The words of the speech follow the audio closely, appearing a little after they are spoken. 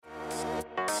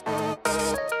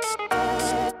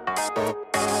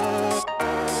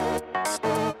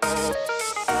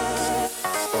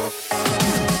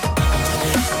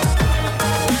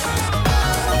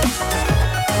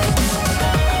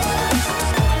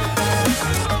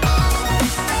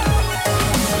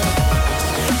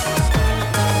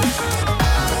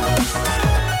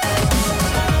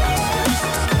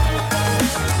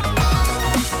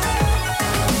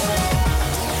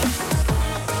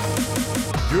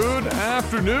Good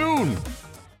afternoon,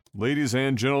 ladies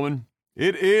and gentlemen.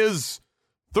 It is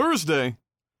Thursday,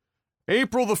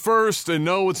 April the 1st, and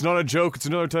no, it's not a joke, it's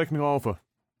another Technical Alpha.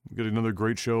 We've got another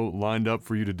great show lined up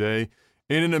for you today.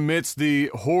 In and amidst the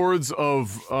hordes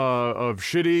of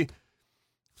shitty,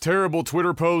 terrible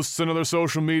Twitter posts and other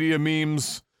social media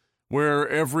memes where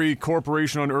every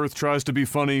corporation on Earth tries to be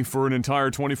funny for an entire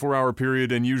 24-hour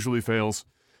period and usually fails.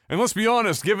 And let's be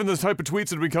honest, given the type of tweets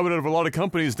that have been coming out of a lot of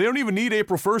companies, they don't even need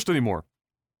April 1st anymore.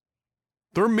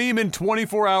 They're memeing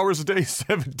 24 hours a day,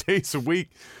 7 days a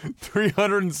week,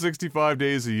 365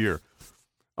 days a year.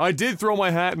 I did throw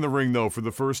my hat in the ring, though, for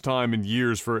the first time in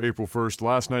years for April 1st.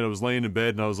 Last night I was laying in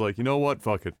bed and I was like, you know what?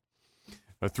 Fuck it.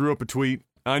 I threw up a tweet.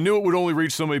 I knew it would only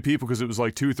reach so many people because it was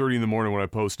like 2:30 in the morning when I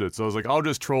posted it. So I was like, I'll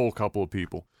just troll a couple of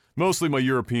people. Mostly my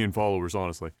European followers,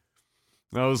 honestly.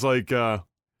 And I was like,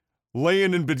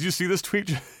 laying in bed. Did you see this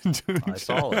tweet? I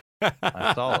saw it.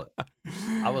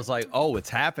 I was like, oh, it's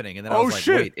happening. And then I was like,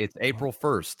 shit. Wait, it's April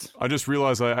 1st. I just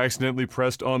realized I accidentally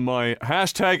pressed on my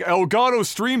hashtag Elgato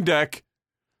Stream Deck.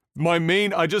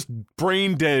 I just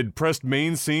brain dead pressed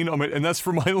main scene on it, and that's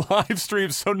for my live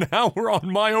stream. So now we're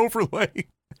on my overlay.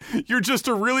 You're just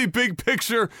a really big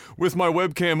picture with my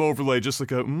webcam overlay, just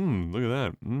like a, look at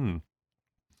that.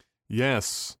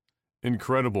 Yes.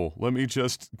 Incredible. Let me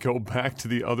just go back to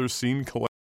the other scene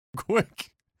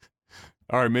quick.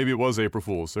 Alright, maybe it was April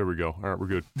Fool's. There we go. Alright, we're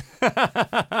good.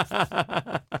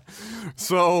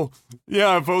 So,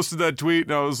 yeah, I posted that tweet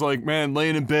and I was like, man,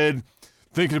 laying in bed,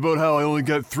 thinking about how I only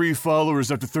got 3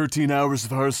 followers after 13 hours of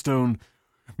Hearthstone.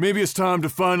 Maybe it's time to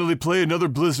finally play another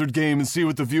Blizzard game and see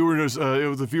what the viewers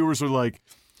are like.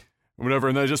 Whatever,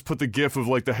 and then I just put the gif of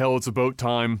like the hell it's about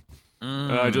time.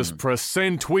 And I just press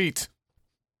send tweet.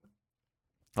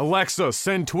 Alexa,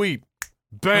 send tweet.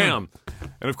 Bam!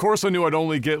 And of course I knew I'd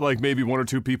only get like maybe 1 or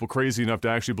 2 people crazy enough to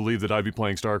actually believe that I'd be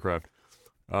playing StarCraft.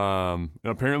 And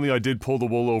apparently I did pull the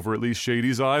wool over at least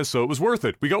Shady's eyes, so it was worth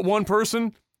it. We got 1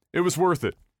 person, it was worth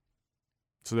it.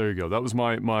 So there you go. That was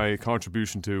my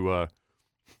contribution to,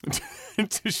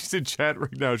 she's in chat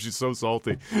right now. She's so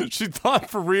salty. She thought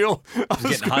for real.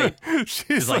 She's getting hyped.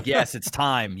 She's like, yes, it's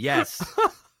time. Yes.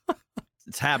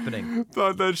 It's happening.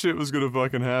 Thought that shit was gonna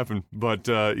fucking happen. But,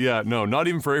 yeah, no, not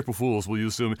even for April Fools will you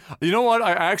assume. You know what?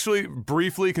 I actually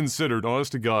briefly considered,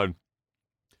 honest to God,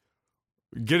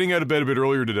 getting out of bed a bit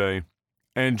earlier today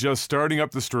and just starting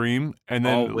up the stream and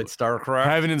then with StarCraft,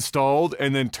 having installed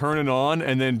and then turning on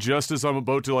and then just as I'm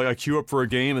about to like I queue up for a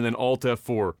game and then Alt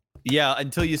F4. Yeah,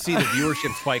 until you see the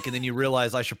viewership spike and then you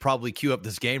realize I should probably queue up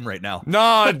this game right now.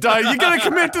 Nah, you gotta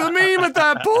commit to the meme at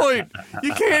that point.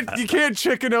 You can't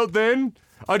chicken out then.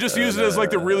 I just use it as like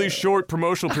the really short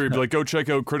promotional period. Be like, go check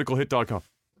out criticalhit.com.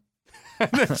 And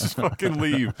then just fucking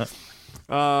leave.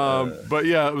 But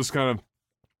yeah, it was kind of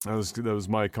that was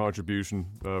my contribution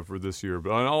for this year.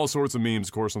 But on all sorts of memes,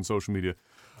 of course, on social media.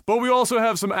 But we also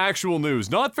have some actual news.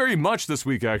 Not very much this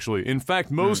week, actually. In fact,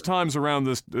 most times around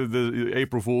the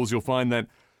April Fools, you'll find that,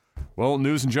 well,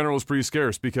 news in general is pretty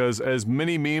scarce because as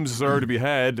many memes as are to be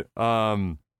had,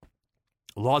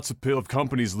 lots of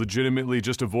companies legitimately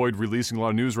just avoid releasing a lot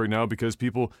of news right now because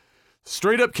people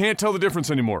straight up can't tell the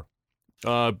difference anymore.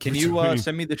 Can you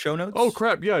send me the show notes? Oh,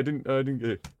 crap. Yeah, I didn't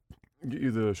get you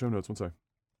the show notes. One sec.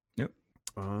 Yep.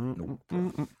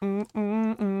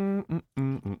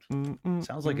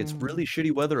 Sounds like it's really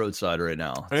shitty weather outside right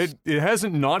now. It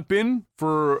hasn't not been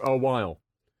for a while.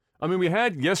 I mean, we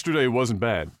had yesterday wasn't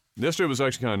bad. Yesterday was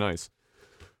actually kind of nice.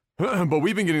 But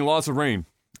we've been getting lots of rain.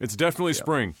 It's definitely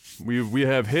spring. We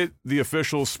have hit the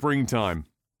official springtime.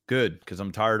 Good, because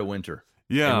I'm tired of winter.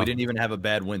 Yeah. And we didn't even have a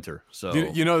bad winter. So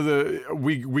you know,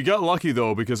 we got lucky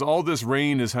though because all this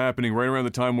rain is happening right around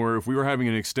the time where if we were having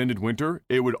an extended winter,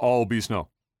 it would all be snow.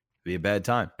 Be a bad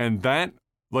time. And that,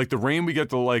 like the rain we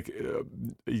get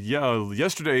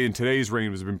yesterday and today's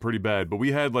rain has been pretty bad, but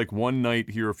we had like one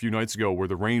night here a few nights ago where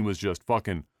the rain was just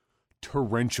fucking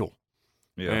torrential.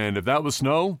 Yeah. And if that was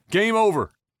snow, game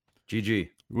over. GG.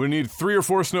 We need 3 or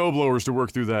 4 snowblowers to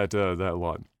work through that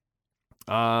lot.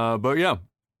 But yeah.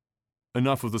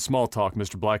 Enough of the small talk,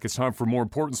 Mr. Black. It's time for more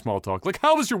important small talk. Like,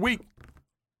 how was your week?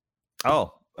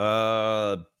 Oh,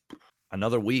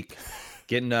 another week.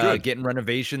 Getting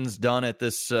renovations done at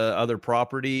this other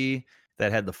property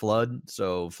that had the flood,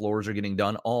 so floors are getting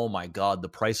done. Oh my God, the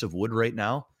price of wood right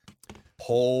now.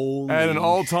 Holy at an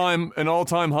all-time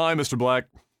high, Mr. Black.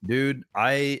 Dude,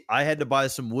 I had to buy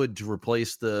some wood to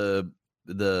replace the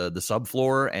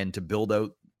subfloor and to build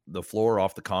out the floor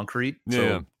off the concrete. Yeah.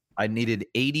 So I needed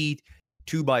 80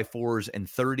 2x4s and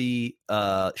 30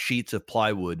 sheets of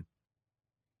plywood.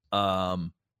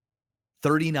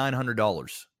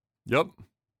 $3,900. Yep.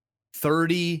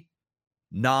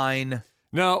 $3,900.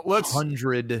 Now let's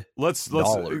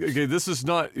okay, this is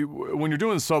not when you're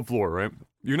doing subfloor, right?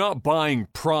 You're not buying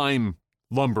prime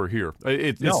lumber here.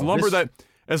 It's lumber that,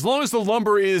 as long as the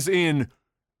lumber is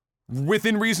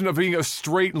within reason of being a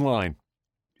straight line.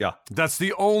 Yeah. That's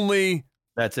it.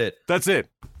 That's it.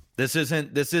 This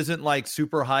isn't like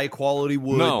super high quality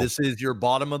wood. No. This is your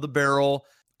bottom of the barrel.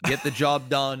 Get the job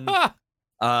done.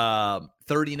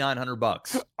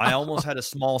 $3,900. I almost had a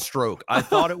small stroke. I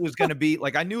thought it was going to be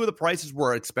like, I knew the prices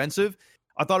were expensive.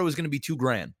 I thought it was going to be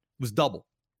 $2,000. It was double.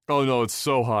 Oh no, it's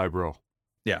so high, bro.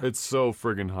 Yeah. It's so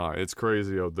friggin' high. It's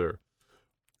crazy out there.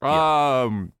 Yeah.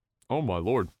 Oh my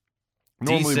lord.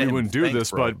 Normally we wouldn't do this,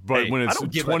 bro. but Hey, when it's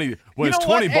 20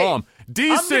 what? bomb. Hey,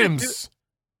 D-Sims.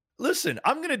 Listen,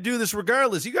 I'm going to do this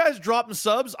regardless. You guys dropping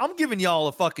subs, I'm giving y'all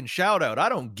a fucking shout out. I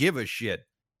don't give a shit.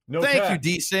 No Thank cap. you,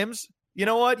 D-Sims. You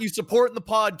know what? You supporting the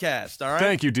podcast, all right?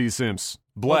 Thank you, D-Sims.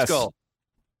 Bless. Let's go.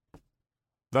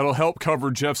 That'll help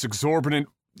cover Jeff's exorbitant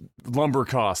lumber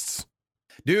costs.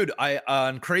 Dude,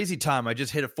 on Crazy Time, I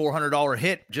just hit a $400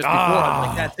 hit just before. I'm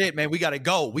like, that's it, man. We got to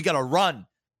go. We got to run.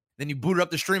 Then you booted up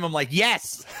the stream. I'm like,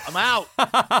 yes, I'm out.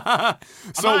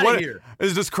 So I'm what here.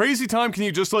 is this Crazy Time? Can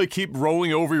you just like keep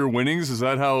rolling over your winnings? Is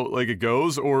that how like it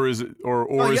goes, or is it,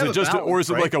 or is it just, balance, or is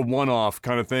it right? like a one-off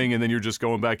kind of thing, and then you're just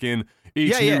going back in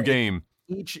each new game?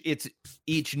 It's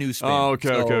each new spin. Oh, okay,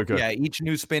 okay. Yeah, each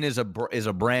new spin is a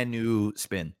brand new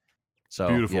spin. So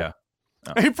Beautiful. Yeah.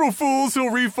 April Fools,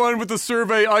 he'll refund with the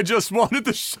survey. I just wanted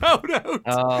the shout out.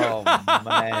 Oh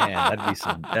man,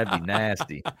 that'd be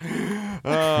nasty.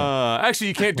 Actually,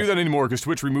 you can't do that anymore because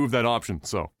Twitch removed that option.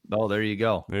 So, there you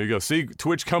go. There you go. See,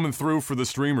 Twitch coming through for the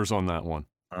streamers on that one.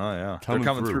 Oh yeah, they're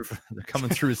coming through. They're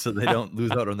coming through so they don't lose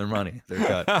out on their money. They're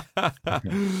cut.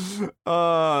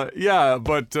 Yeah,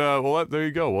 but well, there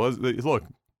you go. Well, look,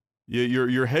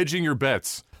 you're hedging your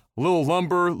bets. A little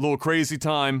lumber, a little Crazy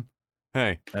Time.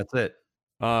 Hey, that's it.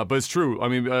 But it's true. I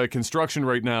mean, construction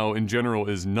right now in general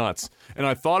is nuts. And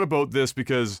I thought about this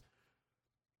because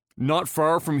not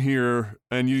far from here,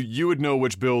 and you would know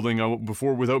which building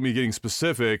before without me getting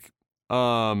specific.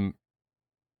 But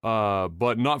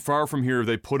not far from here,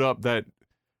 they put up that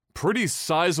pretty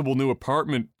sizable new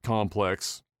apartment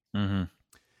complex, and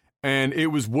it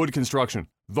was wood construction,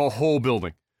 the whole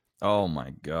building. Oh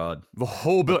my god, the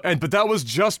whole building. But that was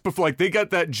just before, like they got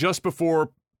that just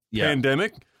before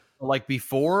pandemic. Like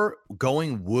before,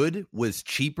 going wood was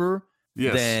cheaper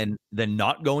than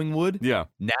not going wood. Yeah.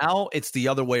 Now it's the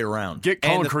other way around. Get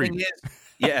concrete.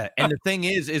 And the thing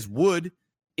is wood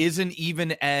isn't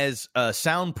even as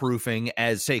soundproofing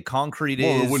as say concrete is.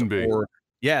 Well, it wouldn't be.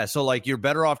 So like you're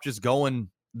better off just going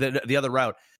the other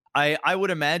route. I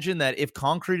would imagine that if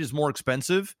concrete is more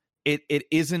expensive, it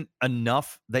isn't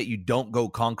enough that you don't go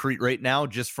concrete right now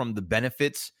just from the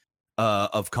benefits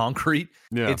of concrete.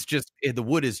 Yeah. It's just the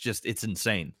wood is just it's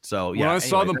insane. So when I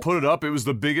saw them put it up, it was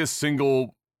the biggest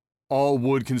single all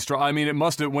wood construct. I mean, it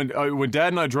must have when Dad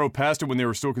and I drove past it when they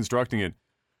were still constructing it.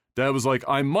 Dad was like,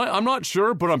 I'm not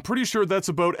sure, but I'm pretty sure that's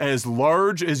about as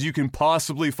large as you can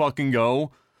possibly fucking go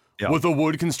with a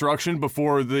wood construction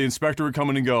before the inspector would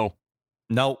come in and go,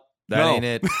 nope, ain't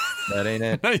it. That ain't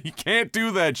it. You can't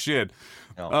do that shit.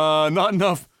 No.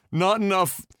 Not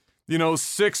enough.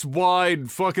 6 wide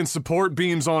fucking support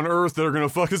beams on Earth that are gonna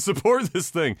fucking support this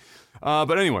thing.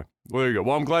 But anyway, well, there you go.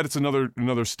 Well, I'm glad it's another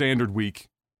standard week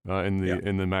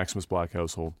in the Maximus Black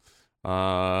household.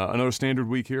 Another standard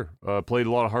week here. Played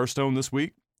a lot of Hearthstone this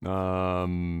week,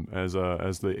 as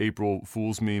the April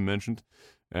Fool's meme mentioned,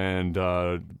 and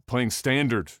playing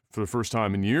standard for the first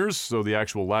time in years. So the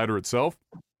actual ladder itself.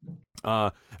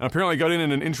 And apparently I got in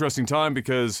an interesting time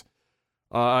because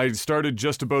I started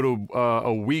just about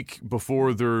a week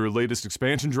before their latest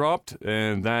expansion dropped,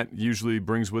 and that usually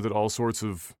brings with it all sorts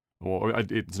of,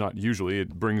 it's not usually,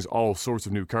 it brings all sorts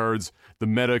of new cards, the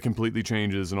meta completely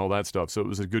changes and all that stuff, so it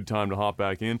was a good time to hop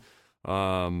back in,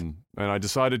 and I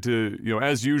decided to,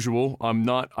 as usual, I'm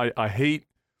a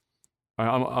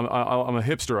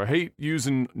hipster. I hate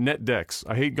using net decks.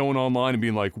 I hate going online and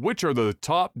being like, which are the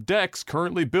top decks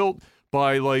currently built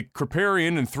by like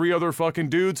Kriparian and 3 other fucking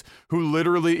dudes who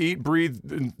literally eat, breathe,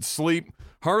 and sleep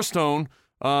Hearthstone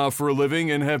for a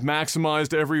living and have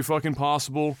maximized every fucking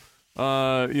possible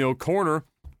corner.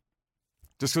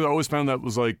 Just because I always found that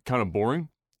was like kind of boring.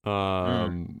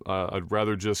 I'd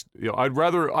rather just I'd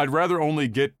rather only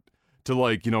get to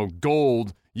like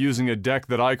gold using a deck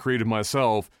that I created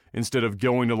myself instead of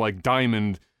going to like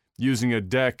diamond using a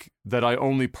deck that I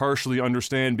only partially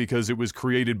understand because it was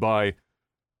created by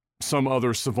some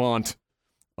other savant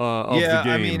of the game.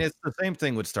 I mean, it's the same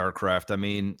thing with StarCraft. I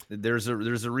mean, there's a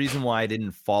reason why I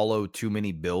didn't follow too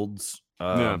many builds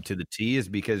to the T, is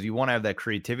because you want to have that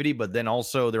creativity, but then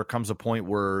also there comes a point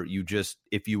where you just,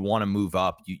 if you want to move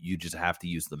up, you just have to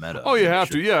use the meta. Oh, you have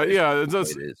to. Yeah.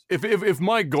 That's, if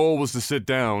my goal was to sit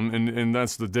down, and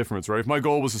that's the difference, right? If my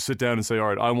goal was to sit down and say, all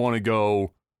right, I want to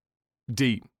go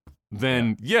deep,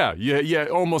 then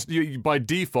almost by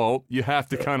default, you have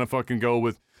to kind of fucking go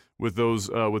with those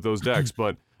decks.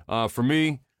 But for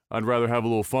me, I'd rather have a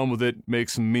little fun with it, make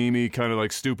some memey kind of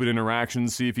like stupid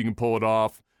interactions, see if you can pull it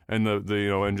off, and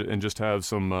and just have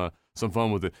some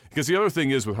fun with it. Because the other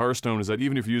thing is with Hearthstone is that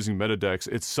even if you're using meta decks,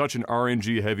 it's such an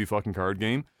RNG heavy fucking card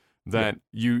game that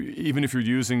even if you're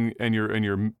using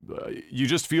you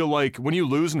just feel like when you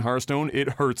lose in Hearthstone, it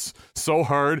hurts so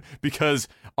hard, because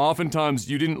oftentimes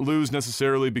you didn't lose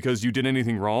necessarily because you did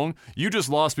anything wrong. You just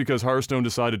lost because Hearthstone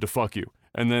decided to fuck you.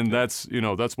 And then that's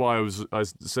why I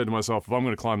said to myself, if I'm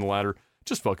going to climb the ladder,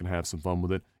 just fucking have some fun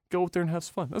with it. Go out there and have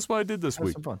some fun. That's what I did this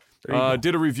week. Some fun.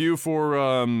 Did a review for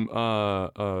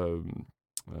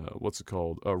what's it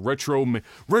called? Retromania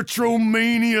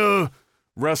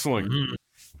Wrestling.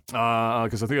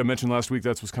 Because I think I mentioned last week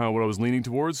was kind of what I was leaning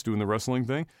towards, doing the wrestling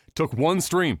thing. Took one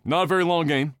stream, not a very long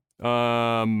game,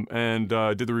 and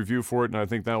did the review for it, and I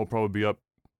think that will probably be up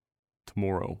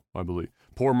tomorrow, I believe.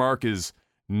 Poor Mark is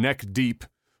neck deep,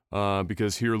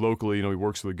 because here locally, he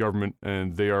works for the government,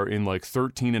 and they are in like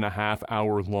 13.5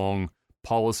 hour long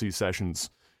policy sessions,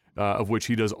 of which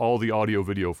he does all the audio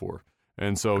video for.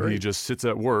 And so he just sits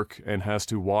at work and has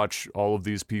to watch all of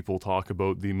these people talk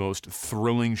about the most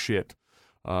thrilling shit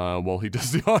while he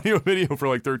does the audio video for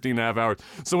like 13.5 hours.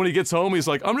 So when he gets home, he's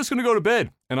like, I'm just going to go to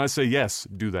bed. And I say, yes,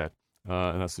 do that.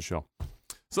 And that's the show.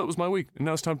 So that was my week. And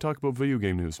now it's time to talk about video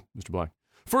game news, Mr. Black.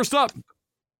 First up,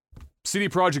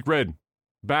 CDProjekt Red.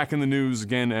 Back in the news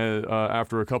again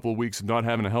after a couple of weeks of not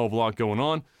having a hell of a lot going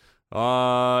on.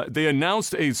 They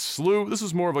announced a slew. This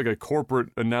is more of like a corporate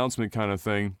announcement kind of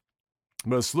thing.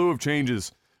 But a slew of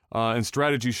changes and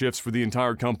strategy shifts for the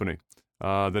entire company.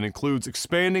 That includes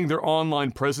expanding their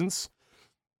online presence,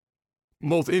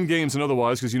 both in games and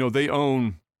otherwise, because they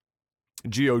own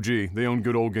GOG, they own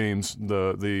Good Old Games,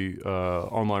 the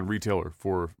online retailer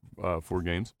for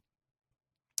games.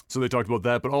 So they talked about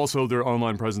that, but also their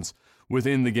online presence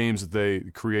within the games that they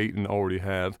create and already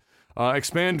have.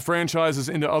 Expand franchises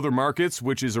into other markets,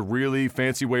 which is a really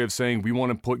fancy way of saying we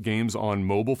want to put games on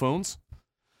mobile phones.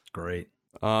 Great.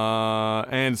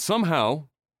 And somehow,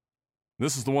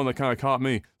 this is the one that kind of caught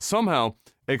me, somehow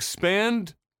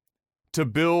expand their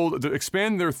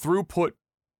throughput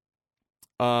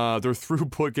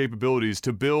capabilities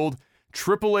to build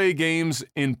AAA games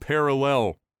in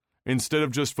parallel instead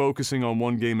of just focusing on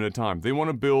one game at a time. They want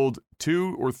to build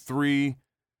 2 or 3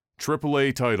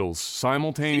 AAA titles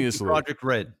simultaneously.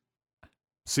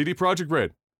 CDProjekt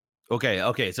Red.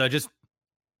 Okay, so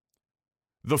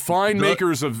the fine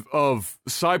makers of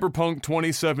Cyberpunk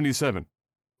 2077.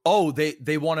 Oh,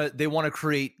 they want to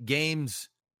create games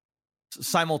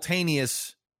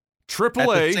simultaneous,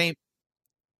 AAA,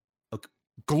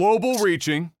 global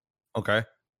reaching,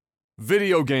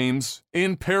 video games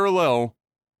in parallel,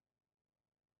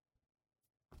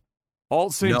 all at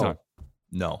the same time.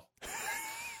 No,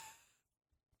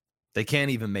 they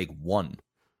can't even make one.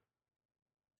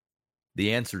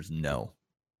 The answer is no.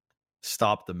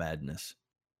 Stop the madness.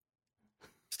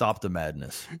 Stop the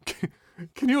madness.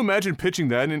 Can you imagine pitching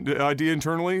that idea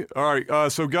internally? All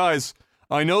right, so guys,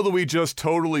 I know that we just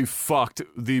totally fucked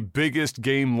the biggest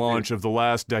game launch of the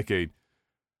last decade.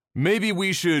 Maybe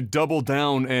we should double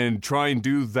down and try and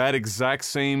do that exact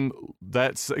same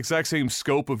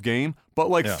scope of game, but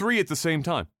like 3 at the same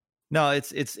time. No,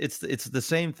 it's the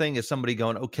same thing as somebody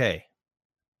going, okay,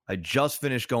 I just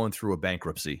finished going through a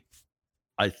bankruptcy.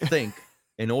 I think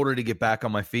in order to get back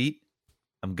on my feet,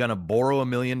 I'm gonna borrow $1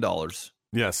 million.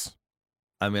 Yes.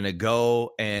 I'm gonna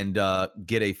go and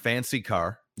get a fancy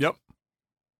car. Yep.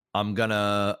 I'm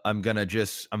gonna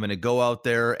go out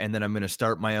there and then I'm gonna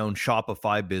start my own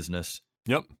Shopify business.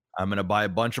 Yep. I'm gonna buy a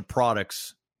bunch of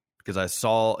products because I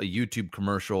saw a YouTube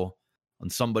commercial on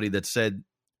somebody that said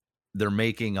they're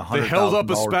making $100,000. They held up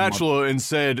a spatula and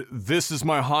said, "This is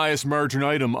my highest margin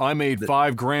item. I made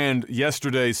 $5,000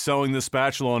 yesterday selling this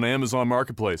spatula on Amazon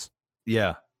Marketplace."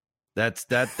 Yeah, that's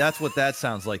what that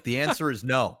sounds like. The answer is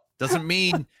no. Doesn't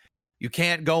mean you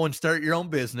can't go and start your own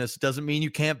business. Doesn't mean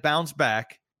you can't bounce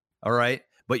back. All right,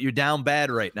 but you're down bad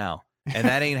right now, and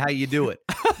that ain't how you do it.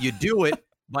 You do it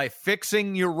by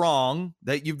fixing your wrong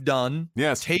that you've done.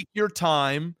 Yes. Take your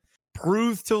time.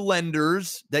 Prove to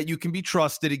lenders that you can be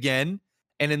trusted again.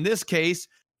 And in this case,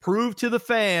 prove to the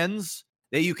fans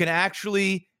that you can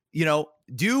actually,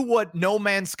 do what No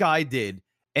Man's Sky did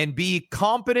and be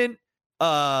competent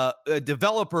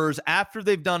developers after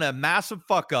they've done a massive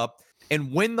fuck up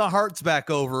and win the hearts back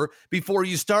over before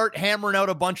you start hammering out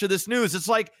a bunch of this news. It's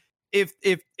like if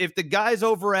the guys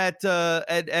over at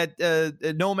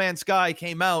No Man's Sky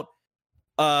came out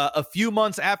a few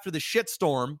months after the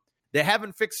shitstorm, they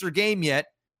haven't fixed their game yet,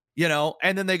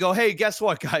 and then they go, hey, guess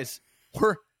what, guys?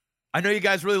 I know you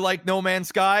guys really like No Man's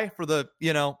Sky for the,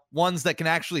 ones that can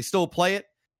actually still play it.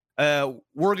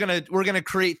 We're gonna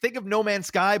create. Think of No Man's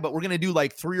Sky, but we're gonna do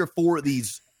like 3 or 4 of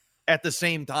these at the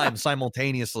same time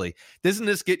simultaneously. Doesn't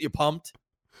this get you pumped?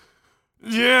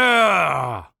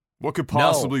 Yeah. What could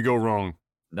possibly go wrong?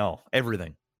 No,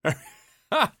 everything.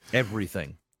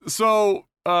 Everything. So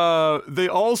they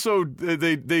also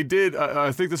they did.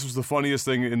 I think this was the funniest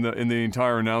thing in the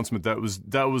entire announcement. That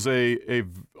was a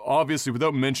obviously,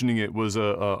 without mentioning it, was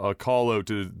a call out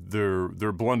to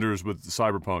their blunders with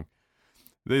Cyberpunk.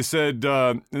 They said,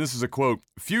 and this is a quote: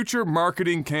 "Future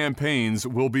marketing campaigns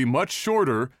will be much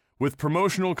shorter, with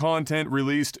promotional content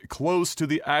released close to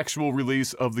the actual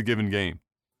release of the given game."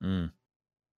 Mm.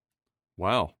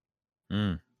 Wow.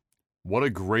 Mm. What a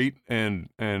great and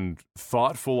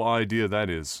thoughtful idea that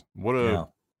is. What a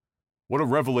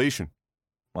revelation.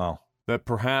 Wow. That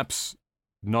perhaps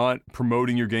not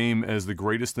promoting your game as the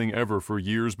greatest thing ever for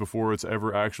years before it's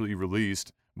ever actually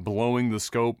released, blowing the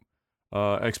scope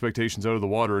expectations out of the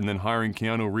water, and then hiring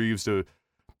Keanu Reeves to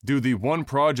do the one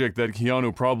project that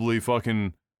Keanu probably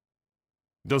fucking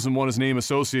doesn't want his name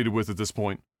associated with at this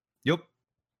point. Yep.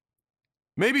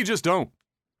 Maybe just don't.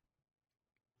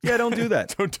 Yeah, don't do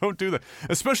that. Don't do that.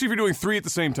 Especially if you're doing 3 at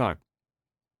the same time.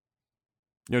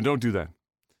 Don't do that.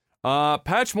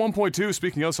 Patch 1.2,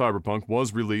 speaking of Cyberpunk,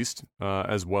 was released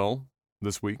as well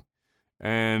this week,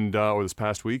 and or this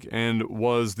past week, and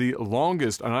was the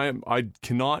longest, and I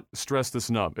cannot stress this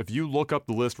enough. If you look up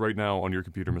the list right now on your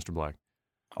computer, Mr. Black.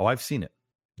 Oh, I've seen it.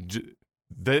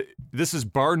 This is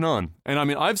bar none. And I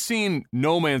mean, I've seen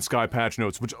No Man's Sky patch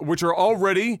notes, which are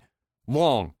already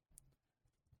long.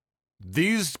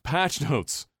 These patch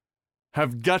notes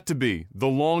have got to be the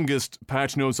longest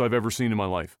patch notes I've ever seen in my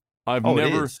life. I've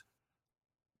never.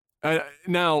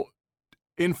 Now,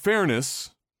 in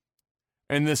fairness,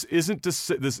 and this isn't to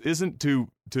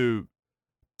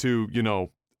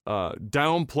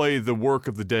downplay the work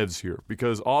of the devs here,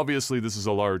 because obviously this is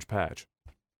a large patch.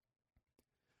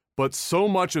 But so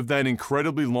much of that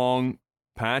incredibly long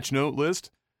patch note list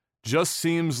just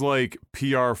seems like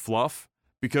PR fluff.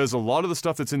 Because a lot of the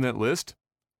stuff that's in that list,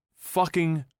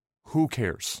 fucking who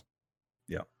cares?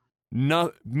 Yeah.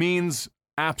 Means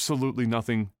absolutely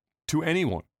nothing to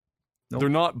anyone. Nope. They're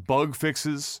not bug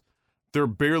fixes. They're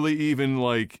barely even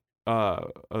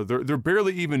they're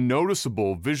barely even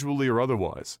noticeable visually or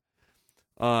otherwise.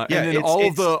 And then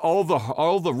all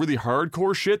the really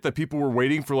hardcore shit that people were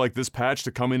waiting for, like this patch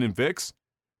to come in and fix,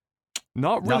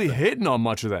 not really hitting on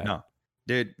much of that. No,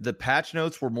 dude, the patch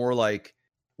notes were more like,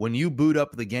 when you boot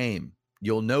up the game,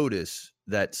 you'll notice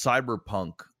that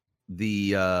Cyberpunk,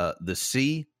 the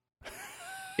C,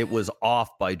 it was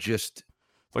off by just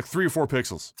like 3 or 4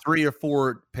 pixels. 3 or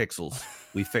 4 pixels.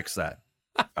 We fixed that.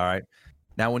 All right.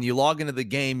 Now, when you log into the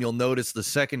game, you'll notice the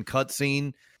second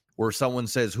cutscene where someone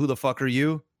says, "Who the fuck are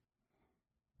you?"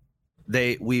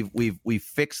 We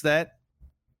fixed that,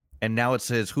 and now it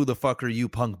says, "Who the fuck are you,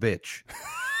 punk bitch?"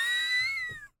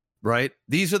 Right?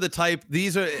 These are the type.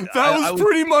 These are. That was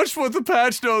pretty much what the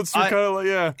patch notes were kind of like.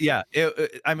 Yeah. Yeah.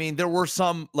 I mean, there were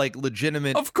some like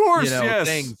legitimate, of course, yes,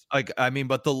 things. Like, I mean,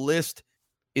 but the list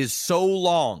is so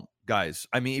long, guys.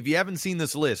 I mean, if you haven't seen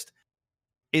this list,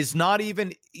 it's not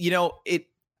even. It.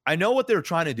 I know what they're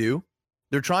trying to do.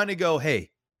 They're trying to go,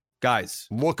 hey, guys,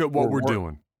 look at what we're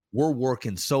doing. We're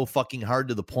working so fucking hard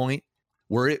to the point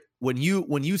where when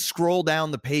you scroll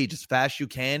down the page as fast as you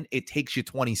can, it takes you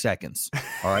 20 seconds.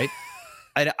 All right.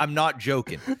 I'm not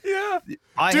joking. Yeah.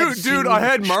 Dude, I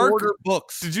had Mark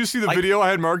books. Did you see the video I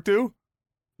had Mark do?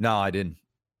 No, I didn't.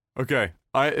 Okay.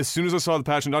 As soon as I saw the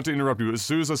patch, not to interrupt you, but as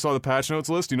soon as I saw the patch notes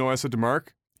list, you know what I said to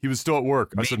Mark? He was still at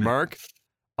work. I said, Mark,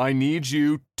 I need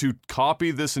you to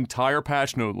copy this entire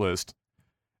patch note list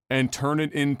and turn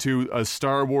it into a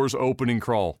Star Wars opening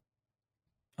crawl.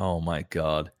 Oh my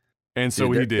God. And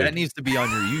so he did. That needs to be on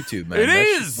your YouTube, man. It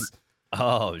is!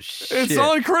 Oh, shit. It's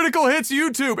on Critical Hits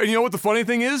YouTube. And you know what the funny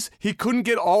thing is? He couldn't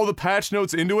get all the patch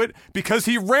notes into it because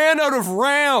he ran out of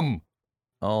RAM.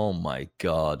 Oh my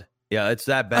God. Yeah, it's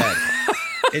that bad.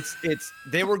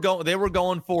 They were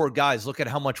going for, guys, look at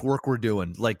how much work we're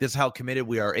doing. Like, this is how committed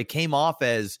we are. It came off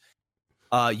as,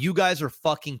 you guys are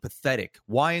fucking pathetic.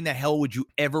 Why in the hell would you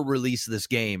ever release this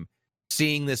game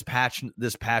seeing this patch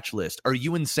list. Are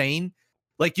you insane?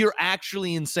 Like, you're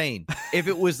actually insane. If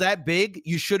it was that big,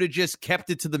 you should have just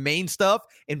kept it to the main stuff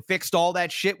and fixed all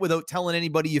that shit without telling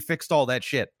anybody you fixed all that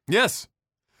shit. Yes.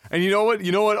 And you know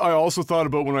what I also thought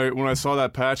about when I saw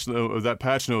that patch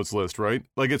notes list, right?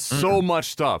 Like, it's so much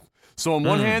stuff. So on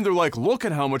one hand, they're like, look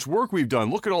at how much work we've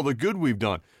done. Look at all the good we've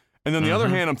done. And then the other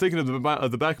hand, I'm thinking of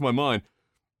the back of my mind,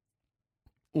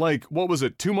 like, what was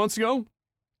it, 2 months ago?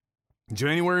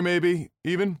 January, maybe,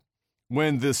 even?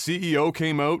 When the CEO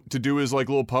came out to do his, like,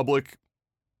 little public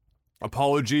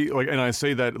apology, like, and I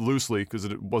say that loosely because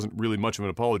it wasn't really much of an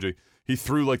apology. He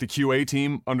threw, like, the QA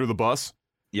team under the bus.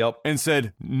 Yep. And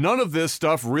said, none of this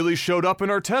stuff really showed up in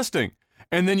our testing.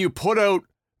 And then you put out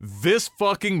this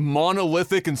fucking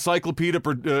monolithic Encyclopedia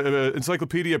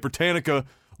Britannica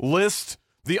list,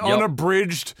 the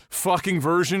unabridged fucking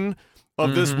version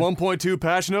of this 1.2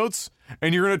 patch notes,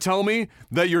 and you're going to tell me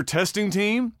that your testing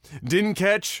team didn't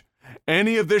catch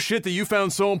any of this shit that you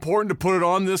found so important to put it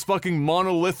on this fucking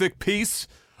monolithic piece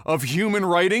of human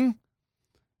writing?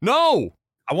 No!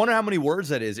 I wonder how many words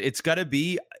that is. It's got to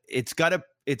be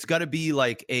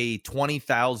like a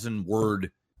 20,000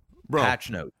 word patch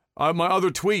note. My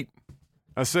other tweet,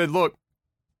 I said, look,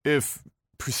 if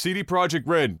CDProjekt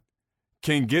Red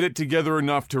can get it together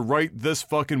enough to write this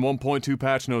fucking 1.2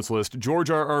 patch notes list, George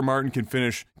R.R. Martin can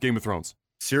finish Game of Thrones.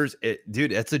 Serious,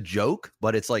 dude, it's a joke,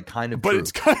 but it's like kind of true. But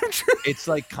it's kind of true. It's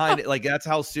like kind of like, that's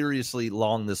how seriously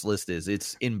long this list is.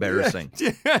 It's embarrassing.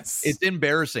 Yes. It's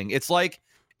embarrassing. It's something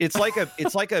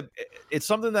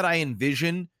that I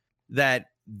envision that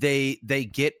they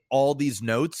get all these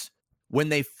notes when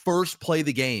they first play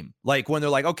the game. Like when they're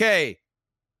like, okay,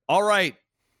 all right,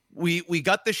 we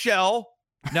got the shell.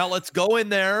 Now let's go in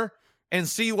there and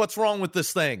see what's wrong with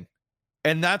this thing.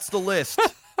 And that's the list.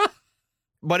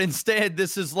 But instead,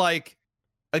 this is like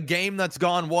a game that's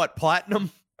gone,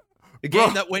 platinum? A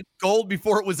game that went gold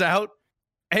before it was out.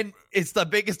 And it's the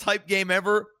biggest hype game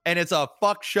ever. And it's a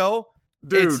fuck show.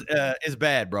 Dude, it's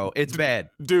bad, bro. It's bad.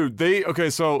 Dude,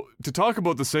 so to talk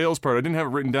about the sales part, I didn't have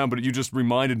it written down, but you just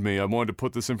reminded me. I wanted to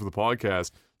put this in for the podcast.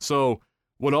 So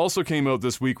what also came out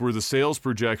this week were the sales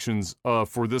projections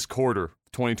for this quarter,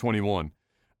 2021.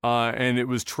 And it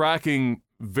was tracking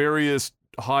various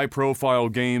high-profile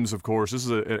games, of course. This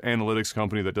is an analytics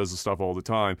company that does this stuff all the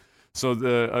time.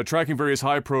 So tracking various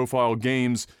high-profile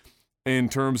games in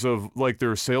terms of like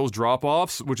their sales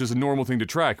drop-offs, which is a normal thing to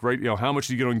track, right? You know, how much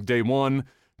do you get on day 1,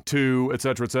 2, et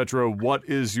cetera, et cetera. What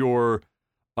is your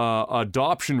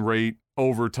adoption rate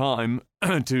over time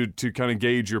to kind of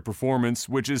gauge your performance,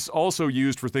 which is also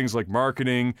used for things like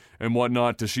marketing and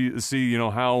whatnot to see, you know,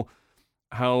 how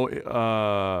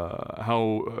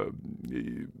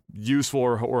useful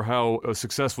or how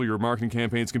successful your marketing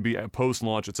campaigns can be at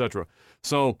post-launch, etc.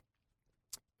 So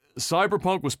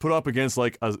Cyberpunk was put up against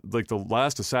like the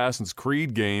last Assassin's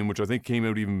Creed game, which I think came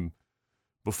out even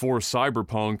before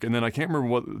Cyberpunk, and then I can't remember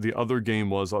what the other game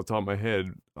was off the top of my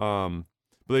head.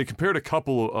 But they compared a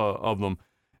couple of them,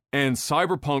 and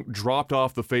Cyberpunk dropped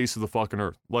off the face of the fucking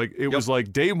earth. Like it was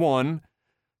like day 1,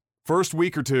 first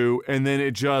week or 2, and then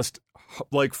it just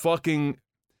like fucking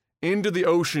into the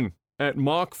ocean at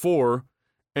Mach 4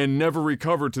 and never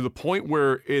recovered to the point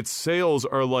where its sales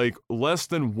are like less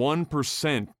than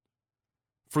 1%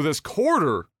 for this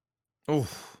quarter.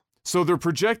 Oof. So they're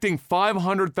projecting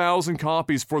 500,000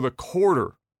 copies for the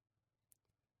quarter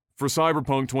for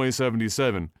Cyberpunk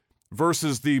 2077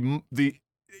 versus the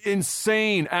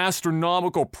insane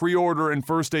astronomical pre-order and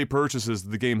first day purchases that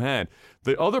the game had.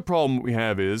 The other problem we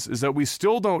have is that we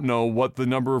still don't know what the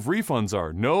number of refunds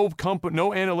are. No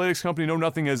analytics company, no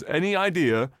nothing has any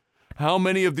idea how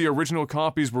many of the original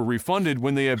copies were refunded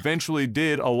when they eventually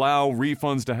did allow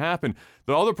refunds to happen.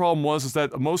 The other problem is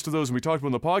that most of those, and we talked about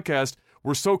in the podcast,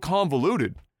 were so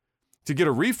convoluted to get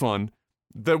a refund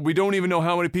that we don't even know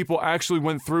how many people actually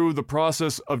went through the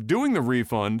process of doing the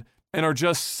refund and are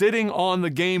just sitting on the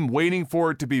game waiting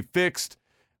for it to be fixed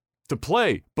to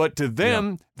play. But to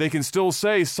them, they can still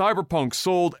say Cyberpunk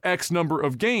sold X number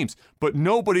of games. But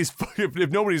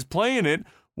if nobody's playing it,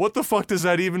 what the fuck does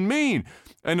that even mean?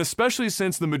 And especially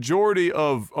since the majority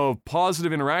of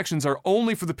positive interactions are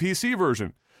only for the PC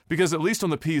version. Because at least on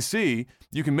the PC,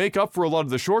 you can make up for a lot of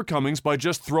the shortcomings by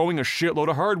just throwing a shitload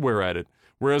of hardware at it.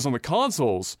 Whereas on the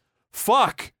consoles,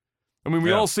 fuck! I mean,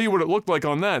 we all see what it looked like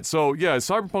on that. So, yeah,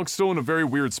 Cyberpunk's still in a very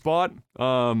weird spot.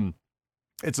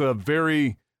 It's a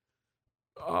very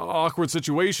awkward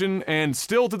situation. And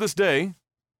still to this day,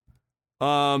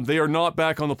 they are not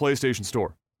back on the PlayStation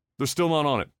Store. They're still not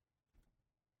on it.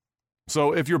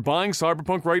 So if you're buying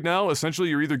Cyberpunk right now, essentially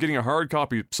you're either getting a hard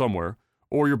copy somewhere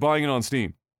or you're buying it on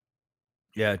Steam.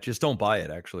 Yeah, just don't buy it.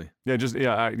 Actually, Yeah,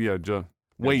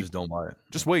 wait. just don't buy it.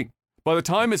 Just wait. By the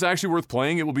time it's actually worth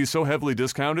playing, it will be so heavily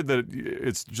discounted that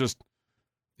it's just.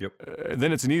 Yep.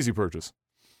 Then it's an easy purchase.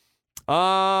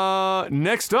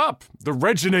 Next up, the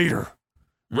Reginator.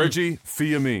 Reggie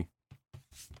Fils-Aimé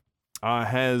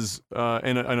has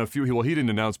and a few. Well, he didn't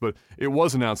announce, but it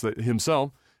was announced that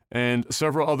himself and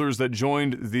several others that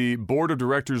joined the board of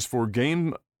directors for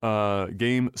GameStop.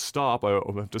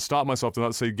 I have to stop myself to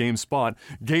not say GameSpot.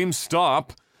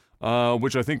 GameStop,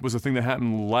 which I think was a thing that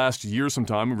happened last year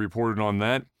sometime. We reported on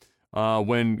that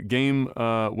when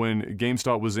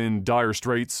GameStop was in dire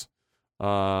straits. He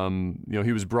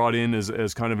was brought in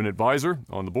as kind of an advisor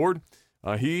on the board.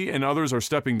 He and others are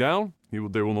stepping down. They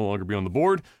will no longer be on the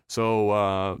board.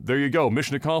 So there you go.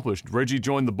 Mission accomplished. Reggie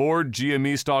joined the board.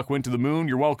 GME stock went to the moon.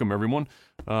 You're welcome, everyone.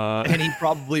 And he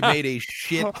probably made a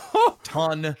shit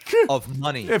ton of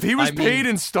money. If he was paid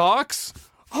in stocks.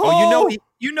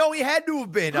 You know he had to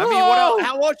have been. I mean,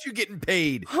 how else you getting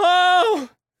paid? Can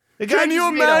you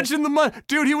imagine the money?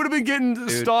 Dude, he would have been getting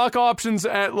stock options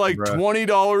at like $20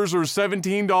 or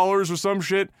 $17 or some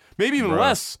shit. Maybe even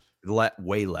less.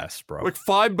 Way less, bro. Like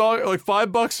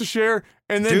 $5 a share,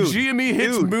 and then GME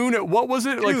hits moon at what was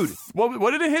it? What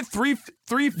did it hit?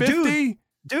 $3.50?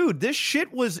 Dude, this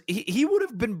shit was he would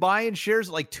have been buying shares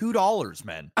at like $2,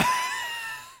 man.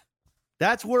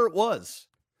 That's where it was.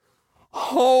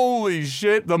 Holy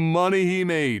shit, the money he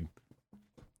made.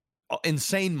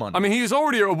 Insane money. I mean, he's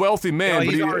already a wealthy man.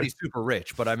 No, he's already super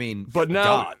rich, but I mean,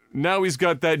 now he's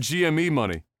got that GME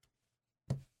money.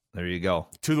 There you go.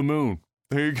 To the moon.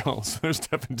 There you go. So they're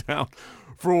stepping down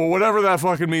for whatever that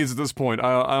fucking means at this point.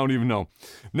 I don't even know.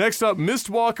 Next up,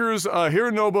 Mistwalker's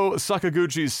Hironobu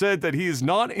Sakaguchi said that he is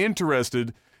not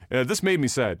interested. This made me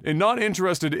sad. And not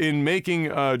interested in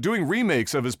doing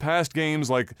remakes of his past games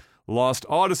like Lost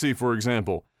Odyssey, for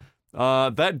example.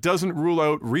 That doesn't rule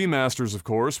out remasters, of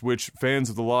course, which fans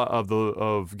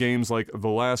of games like The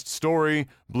Last Story,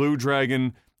 Blue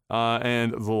Dragon,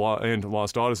 and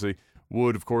Lost Odyssey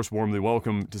would, of course, warmly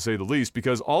welcome, to say the least,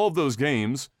 because all of those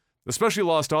games, especially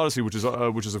Lost Odyssey, which is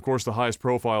of course the highest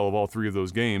profile of all three of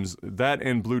those games, that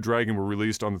and Blue Dragon were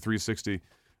released on the 360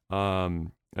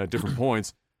 at different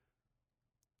points,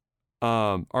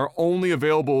 are only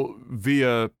available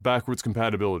via backwards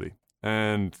compatibility.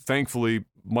 And thankfully,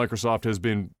 Microsoft has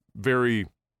been very,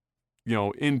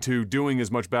 into doing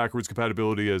as much backwards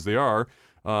compatibility as they are,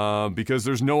 because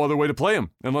there's no other way to play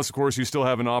them, unless, of course, you still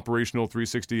have an operational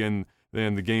 360 and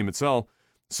the game itself.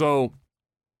 So,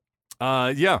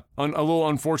 a little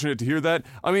unfortunate to hear that.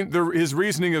 I mean, his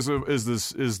reasoning is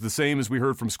the same as we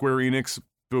heard from Square Enix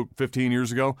 15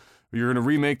 years ago. You're going to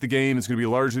remake the game. It's going to be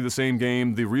largely the same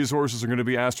game. The resources are going to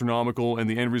be astronomical, and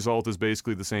the end result is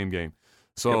basically the same game.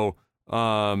 So. Yep.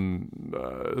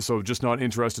 So just not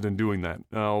interested in doing that.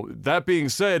 Now, that being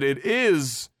said, it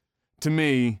is, to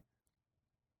me,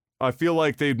 I feel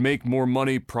like they'd make more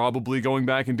money probably going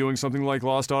back and doing something like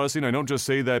Lost Odyssey, and I don't just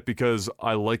say that because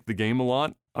I like the game a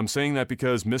lot. I'm saying that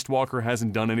because Mistwalker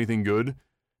hasn't done anything good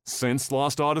since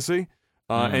Lost Odyssey,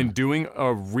 and doing a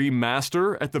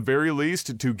remaster at the very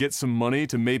least to get some money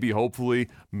to maybe hopefully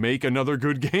make another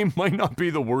good game might not be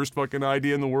the worst fucking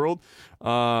idea in the world.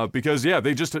 Because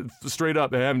they just straight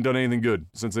up, they haven't done anything good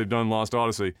since they've done Lost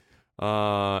Odyssey.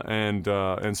 And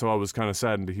so I was kind of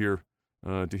saddened to hear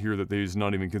that he's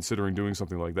not even considering doing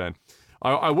something like that.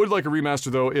 I would like a remaster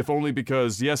though, if only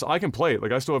because, yes, I can play it.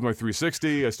 Like, I still have my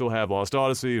 360, I still have Lost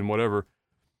Odyssey and whatever.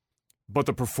 But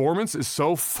the performance is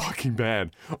so fucking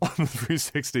bad on the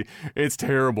 360. It's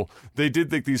terrible. They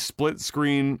did like these split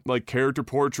screen like character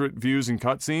portrait views and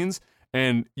cutscenes,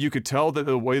 and you could tell that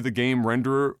the way the game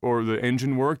renderer or the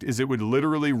engine worked is it would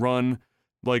literally run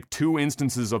like two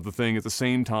instances of the thing at the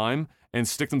same time and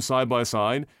stick them side by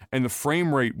side, and the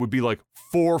frame rate would be like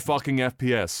 4 fucking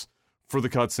FPS for the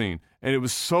cutscene. And it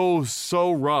was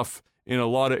so rough in a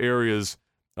lot of areas,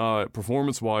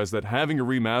 performance-wise, that having a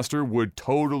remaster would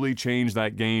totally change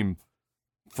that game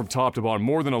from top to bottom,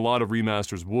 more than a lot of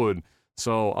remasters would.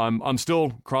 So I'm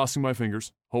still crossing my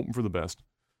fingers, hoping for the best,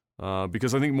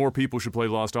 because I think more people should play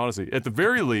Lost Odyssey. At the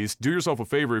very least, do yourself a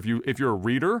favor, if you're a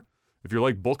reader, if you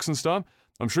like books and stuff,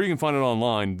 I'm sure you can find it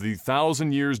online. The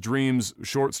 1,000 Years Dreams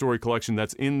short story collection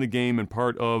that's in the game and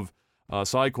part of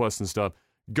side quests and stuff,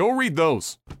 go read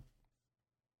those,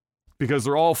 because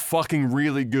they're all fucking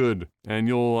really good, and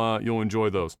you'll enjoy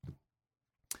those.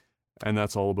 And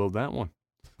that's all about that one.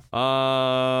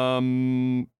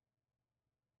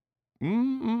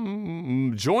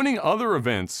 Joining other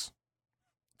events,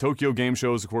 Tokyo Game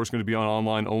Show is, of course, going to be an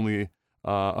online-only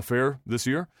affair this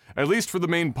year, at least for the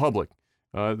main public.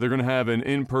 They're going to have an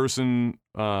in-person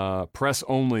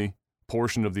press-only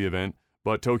portion of the event,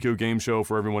 but Tokyo Game Show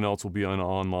for everyone else will be an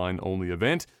online-only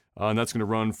event, and that's going to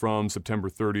run from September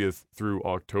 30th through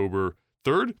October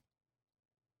 3rd.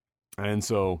 And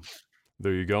so,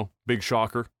 there you go. Big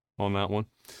shocker on that one.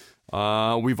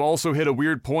 We've also hit a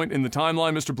weird point in the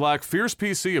timeline, Mr. Black. Fierce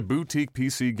PC, a boutique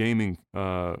PC gaming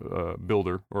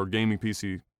builder, or gaming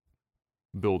PC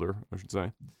builder, I should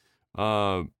say,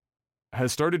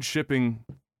 has started shipping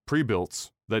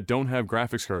pre-builts that don't have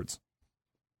graphics cards.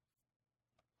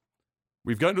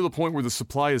 We've gotten to the point where the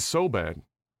supply is so bad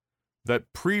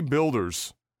that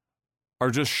pre-builders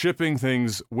are just shipping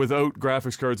things without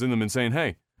graphics cards in them and saying,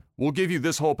 hey, we'll give you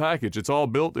this whole package. It's all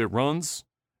built, it runs,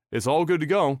 it's all good to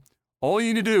go. All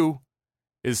you need to do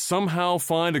is somehow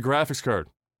find a graphics card.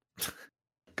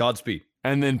 Godspeed.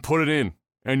 And then put it in,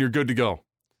 and you're good to go.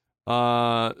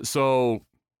 So,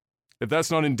 if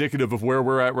that's not indicative of where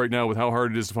we're at right now with how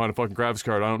hard it is to find a fucking graphics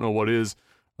card, I don't know what is.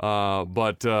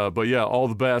 But yeah, all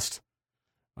the best.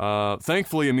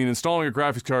 Thankfully, I mean, installing a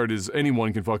graphics card is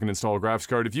anyone can fucking install a graphics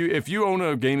card. If you own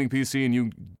a gaming PC and you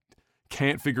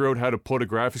can't figure out how to put a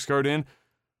graphics card in,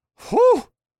 whew!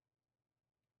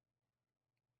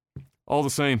 All the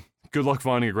same, good luck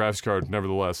finding a graphics card,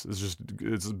 nevertheless.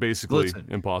 It's basically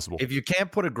impossible. If you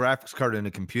can't put a graphics card in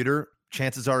a computer,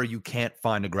 chances are you can't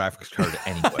find a graphics card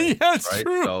anyway. Yeah, that's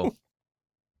true. So,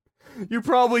 you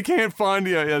probably can't find...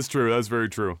 Yeah, that's true. That's very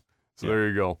true. So there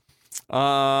you go.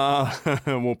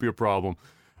 It won't be a problem.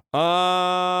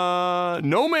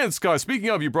 No Man's Sky. Speaking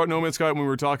of, you brought No Man's Sky when we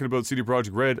were talking about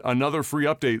CDProjekt Red. Another free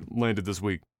update landed this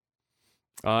week.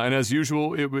 And as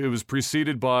usual, it was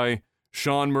preceded by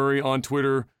Sean Murray on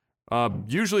Twitter.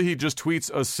 Usually he just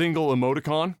tweets a single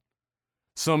emoticon.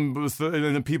 And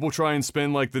then people try and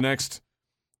spend like the next...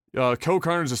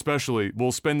 Co-Carners especially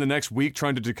will spend the next week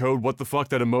trying to decode what the fuck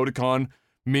that emoticon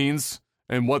means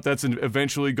and what that's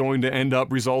eventually going to end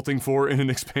up resulting for in an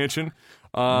expansion.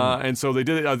 And so they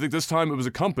did it. I think this time it was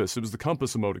a compass. It was the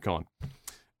compass emoticon.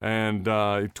 And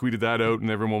he tweeted that out, and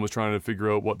everyone was trying to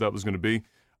figure out what that was going to be.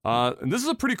 And this is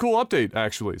a pretty cool update,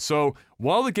 actually. So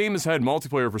while the game has had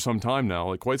multiplayer for some time now,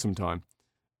 like quite some time,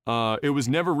 it was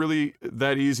never really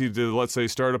that easy to, let's say,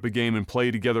 start up a game and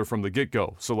play together from the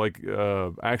get-go. So like,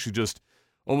 actually just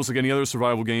almost like any other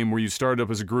survival game where you start up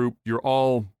as a group, you're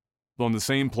all on the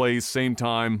same place, same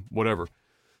time, whatever.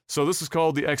 So this is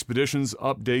called the Expeditions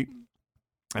update,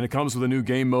 and it comes with a new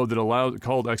game mode that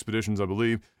called Expeditions, I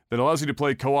believe, that allows you to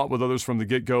play co-op with others from the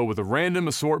get-go with a random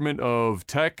assortment of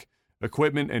tech,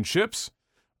 equipment, and ships.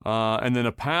 And then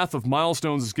a path of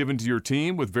milestones is given to your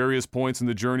team with various points in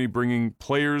the journey, bringing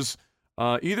players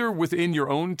either within your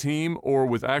own team or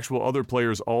with actual other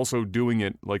players also doing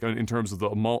it, like in terms of the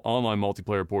online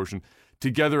multiplayer portion,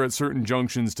 together at certain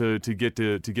junctions to get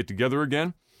together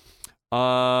again.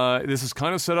 This is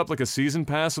kind of set up like a season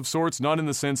pass of sorts, not in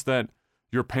the sense that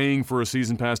you're paying for a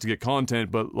season pass to get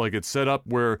content, but like it's set up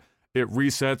where it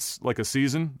resets like a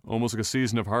season, almost like a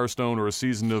season of Hearthstone or a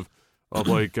season of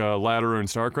like Ladder and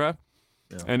StarCraft.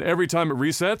 Yeah. And every time it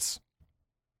resets,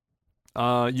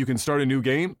 you can start a new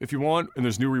game if you want, and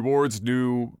there's new rewards,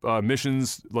 new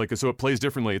missions, so it plays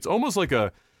differently. It's almost like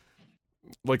a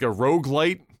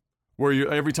roguelite,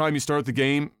 where every time you start the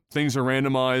game, things are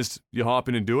randomized, you hop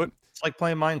in and do it. It's like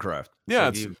playing Minecraft.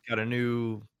 Yeah, so you've got a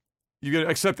new... You get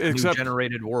except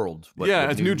generated world. Yeah,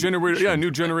 it's new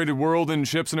generated world and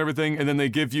ships and everything, and then they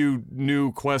give you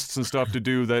new quests and stuff to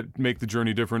do that make the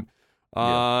journey different.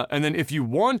 And then if you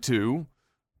want to,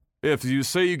 if you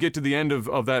say you get to the end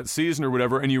of that season or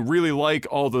whatever, and you really like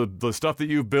all the stuff that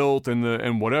you've built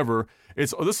and whatever,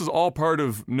 this is all part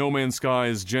of No Man's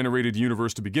Sky's generated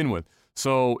universe to begin with.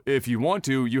 So if you want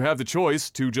to, you have the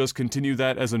choice to just continue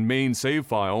that as a main save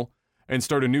file and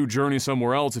start a new journey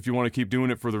somewhere else if you want to keep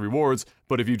doing it for the rewards.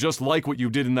 But if you just like what you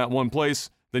did in that one place,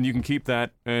 then you can keep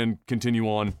that and continue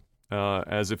on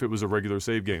as if it was a regular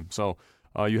save game. So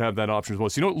you have that option as well.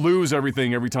 So you don't lose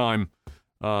everything every time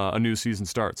a new season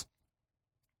starts.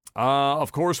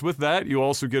 Of course, with that, you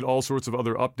also get all sorts of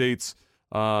other updates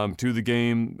to the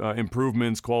game,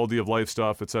 improvements, quality of life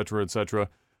stuff, etc., etc.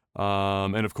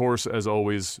 And of course, as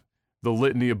always, the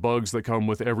litany of bugs that come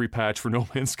with every patch for No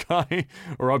Man's Sky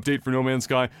or update for No Man's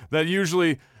Sky. That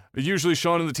usually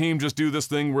Sean and the team just do this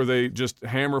thing where they just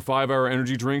hammer 5-hour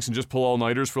energy drinks and just pull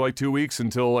all-nighters for like 2 weeks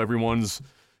until everyone's,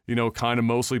 kind of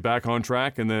mostly back on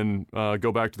track, and then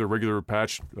go back to their regular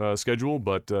patch schedule.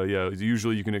 But yeah,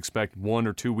 usually you can expect 1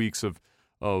 or 2 weeks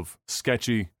of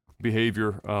sketchy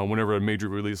behavior whenever a major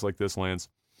release like this lands.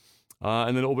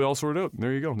 And then it'll be all sorted out.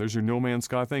 There you go. There's your No Man's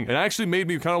Sky thing. It actually made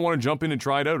me kind of want to jump in and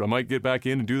try it out. I might get back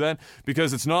in and do that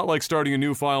because it's not like starting a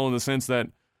new file in the sense that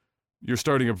you're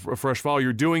starting a fresh file.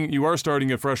 You are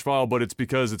starting a fresh file, but it's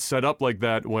because it's set up like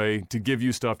that way to give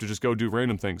you stuff to just go do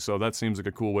random things. So that seems like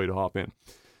a cool way to hop in.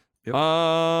 Yep.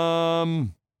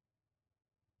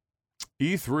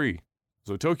 E3.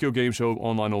 So Tokyo Game Show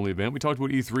online only event. We talked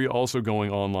about E3 also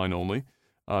going online only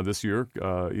this year,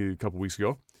 a couple weeks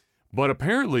ago. But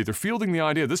apparently they're fielding the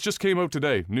idea. This just came out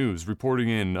today. News reporting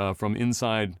in from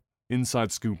Inside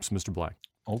Scoops, Mr. Black.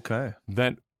 Okay.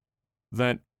 That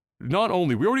not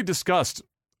only, we already discussed,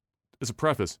 as a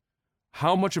preface,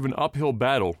 how much of an uphill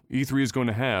battle E3 is going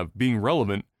to have being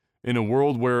relevant in a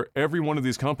world where every one of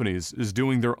these companies is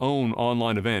doing their own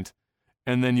online event.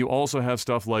 And then you also have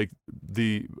stuff like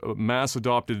the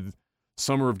mass-adopted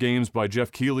Summer of Games by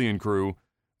Jeff Keighley and crew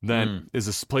that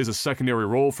plays a secondary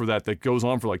role for that goes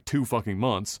on for like 2 fucking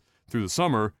months through the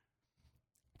summer.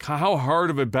 How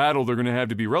hard of a battle they're going to have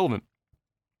to be relevant.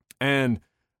 And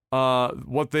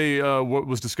what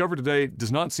was discovered today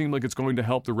does not seem like it's going to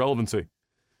help the relevancy.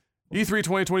 E3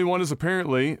 2021 is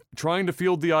apparently trying to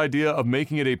field the idea of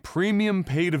making it a premium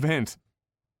paid event.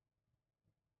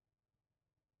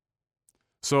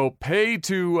 So pay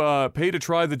to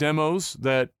try the demos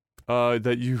that you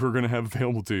are going to have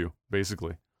available to you,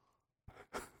 basically.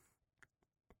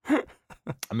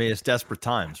 I mean, it's desperate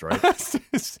times, right?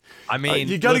 I mean,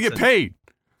 you got to get paid.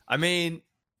 I mean,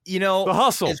 the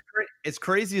hustle. As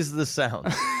crazy as this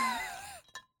sounds,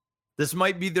 this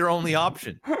might be their only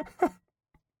option.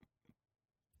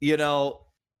 Viewership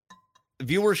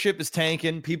is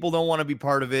tanking. People don't want to be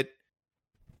part of it.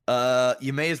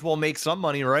 You may as well make some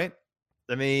money, right?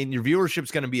 I mean, your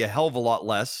viewership's going to be a hell of a lot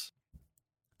less.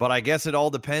 But I guess it all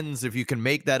depends if you can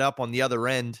make that up on the other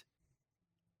end.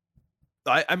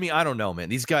 I mean, I don't know, man.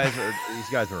 These guys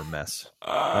are a mess.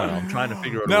 I don't know. I'm trying to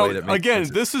figure out a way that makes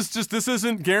sense. This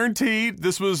isn't guaranteed.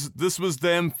 This was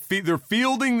them. They're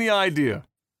fielding the idea.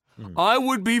 I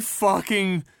would be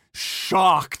fucking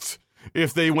shocked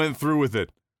if they went through with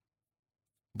it.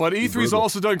 But E3's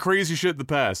also done crazy shit in the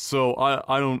past, so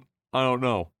I don't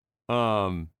know.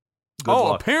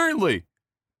 Apparently,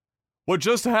 what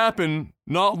just happened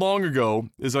not long ago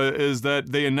is that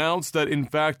they announced that in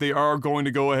fact they are going to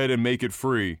go ahead and make it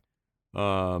free.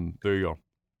 There you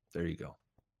go.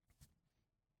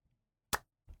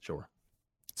 Sure.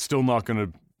 Still not going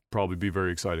to probably be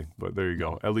very exciting, but there you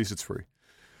go. At least it's free.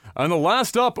 And the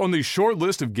last up on the short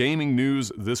list of gaming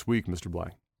news this week, Mr.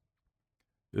 Black,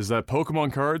 is that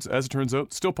Pokemon cards, as it turns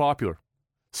out, still popular.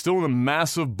 Still in a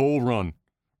massive bull run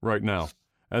right now.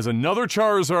 As another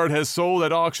Charizard has sold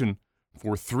at auction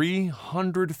for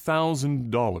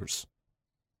 $300,000.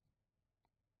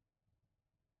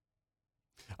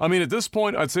 I mean, at this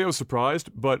point, I'd say I was surprised,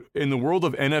 but in the world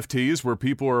of NFTs where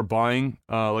people are buying,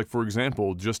 like for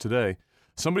example, just today,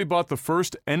 somebody bought the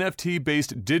first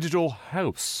NFT-based digital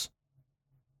house.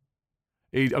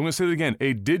 I'm going to say it again,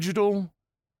 a digital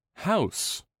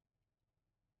house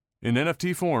in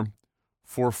NFT form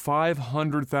for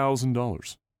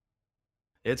 $500,000.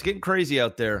 It's getting crazy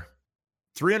out there.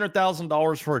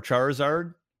 $300,000 for a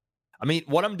Charizard. I mean,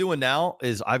 what I'm doing now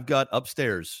is I've got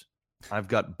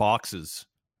boxes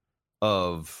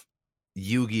of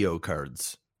Yu-Gi-Oh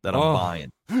cards that I'm buying.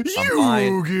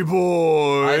 Yu-Gi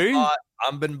boy!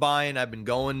 I've been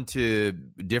going to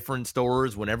different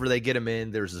stores. Whenever they get them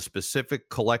in, there's a specific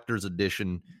collector's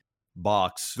edition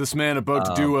box. This man about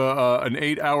to do an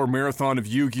 8-hour marathon of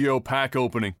Yu-Gi-Oh pack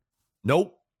opening.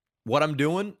 Nope. What I'm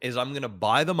doing is I'm going to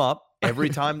buy them up every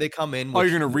time they come in. You're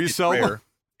going to resell them?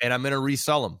 And I'm going to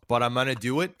resell them. But I'm going to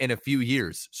do it in a few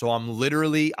years. So I'm not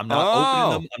opening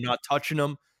them. I'm not touching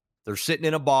them. They're sitting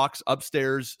in a box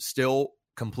upstairs, still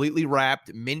completely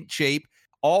wrapped, mint shape.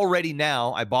 Already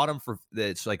now, I bought them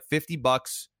it's like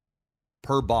 $50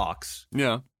 per box.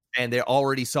 Yeah. And they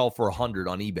already sell for $100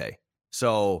 on eBay.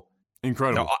 So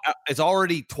incredible. It's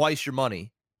already twice your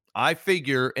money. I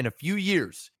figure in a few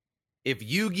years, if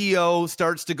Yu-Gi-Oh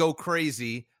starts to go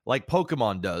crazy like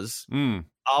Pokemon does,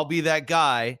 I'll be that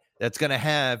guy that's going to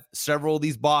have several of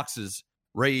these boxes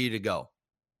ready to go.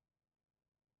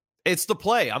 It's the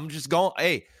play. I'm just going,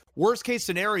 hey, worst case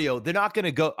scenario, they're not going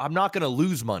to go. I'm not going to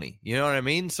lose money. You know what I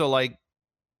mean? So, like,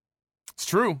 it's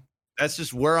true. That's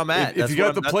just where I'm at. If you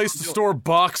got the place to store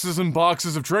boxes and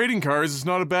boxes of trading cards, it's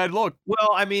not a bad look. Well,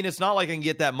 I mean, it's not like I can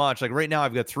get that much. Like right now,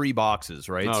 I've got 3 boxes,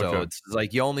 right? Oh, so okay. it's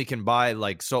like you only can buy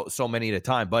like so many at a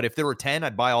time. But if there were 10,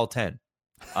 I'd buy all 10.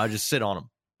 I'd just sit on them.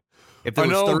 If there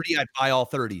was 30, I'd buy all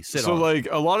 30. So like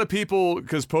a lot of people,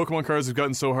 because Pokemon cards have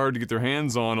gotten so hard to get their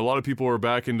hands on, a lot of people are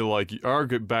back into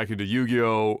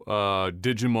Yu-Gi-Oh,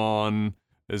 Digimon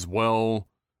as well.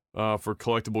 For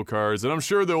collectible cards, and I'm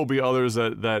sure there will be others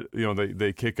that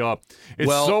they kick up. It's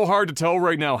so hard to tell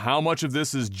right now how much of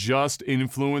this is just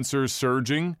influencers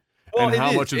surging, and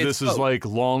how much of this is like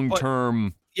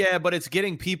long-term. Yeah, but it's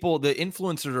getting people. The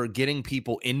influencers are getting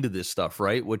people into this stuff,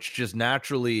 right? Which just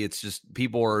naturally, it's just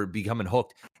people are becoming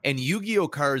hooked. And Yu-Gi-Oh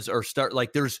cards are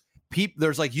there's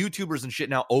like YouTubers and shit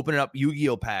now opening up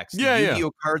Yu-Gi-Oh packs.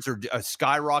 Yu-Gi-Oh cards are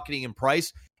skyrocketing in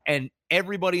price. And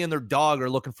everybody and their dog are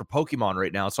looking for Pokemon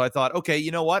right now. So I thought, okay, you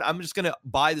know what? I'm just going to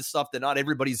buy the stuff that not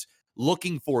everybody's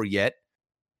looking for yet.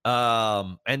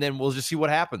 And then we'll just see what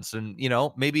happens. And,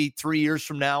 maybe 3 years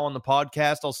from now on the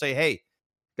podcast, I'll say, hey,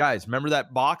 guys, remember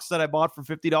that box that I bought for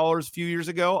 $50 a few years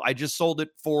ago? I just sold it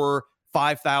for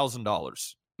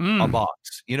 $5,000 a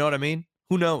box. You know what I mean?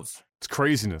 Who knows? It's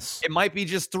craziness. It might be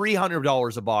just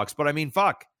 $300 a box, but I mean,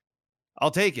 fuck,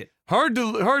 I'll take it. Hard.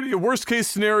 Worst case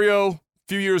scenario.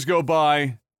 Few years go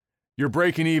by, you're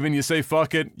breaking even, you say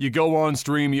fuck it, you go on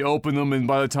stream, you open them, and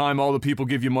by the time all the people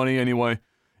give you money anyway,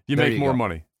 you make more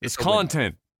money. It's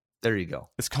content. There you go.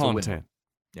 It's content.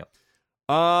 Yep.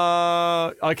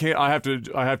 I can't. I have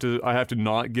to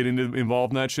not get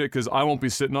involved in that shit because I won't be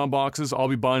sitting on boxes. I'll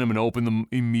be buying them and open them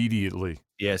immediately.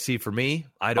 Yeah. See, for me,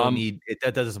 I don't need it.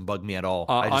 That doesn't bug me at all.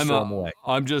 I just throw them away.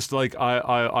 I'm just like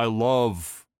I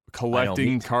love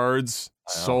collecting cards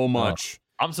so much.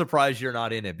 I'm surprised you're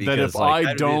not in it because that if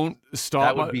I don't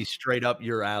stop, that would be straight up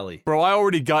your alley, bro. I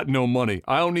already got no money.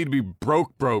 I don't need to be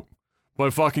broke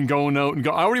by fucking going out and go.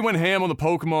 I already went ham on the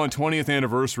Pokemon 20th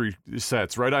anniversary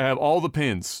sets, right? I have all the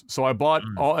pins, so I bought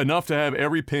enough to have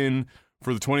every pin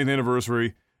for the 20th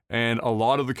anniversary and a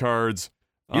lot of the cards.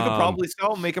 You could probably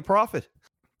sell and make a profit.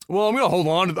 Well, I'm going to hold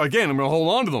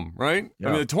on to them, right?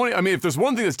 Yeah. If there's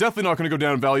one thing that's definitely not going to go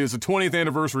down in value, it's the 20th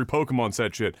anniversary Pokemon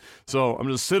set shit. So I'm going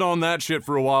to sit on that shit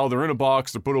for a while. They're in a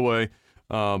box. They're put away.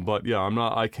 But yeah,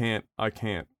 I can't.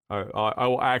 I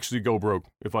will actually go broke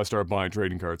if I start buying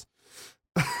trading cards.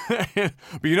 But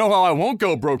you know how I won't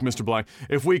go broke, Mr. Black?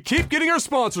 If we keep getting our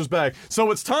sponsors back.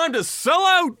 So it's time to sell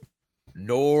out.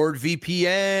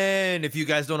 NordVPN. If you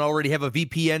guys don't already have a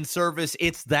VPN service,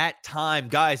 it's that time.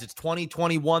 Guys, it's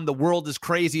 2021. The world is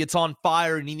crazy. It's on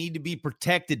fire, and you need to be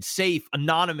protected, safe,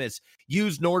 anonymous.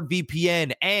 Use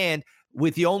NordVPN. And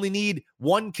you only need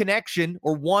one connection,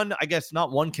 or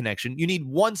not one connection. You need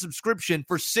one subscription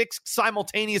for 6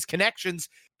 simultaneous connections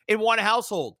in one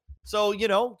household. So,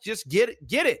 just get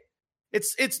it.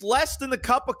 It's less than the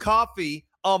cup of coffee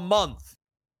a month.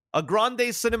 A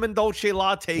grande cinnamon dolce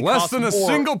latte less than a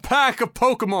single pack of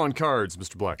Pokemon cards,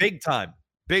 Mr. Black. Big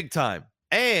time.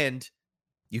 And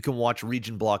you can watch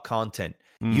region block content.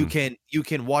 You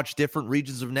can watch different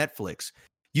regions of Netflix.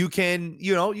 You can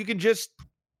just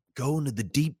go into the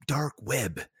deep dark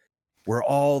web where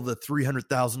all the $300,000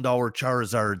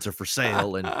 Charizards are for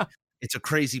sale, and it's a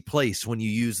crazy place when you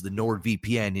use the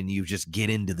NordVPN and you just get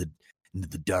into the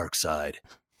dark side.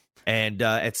 And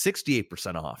at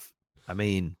 68% off. I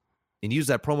mean, and use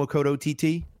that promo code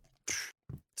OTT.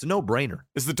 It's a no-brainer.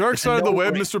 Is the dark side of the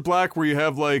web, Mr. Black, where you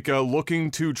have like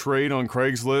looking to trade on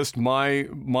Craigslist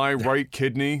my right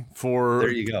kidney for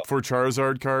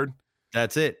Charizard card?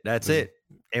 That's it.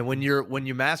 And when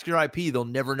you mask your IP, they'll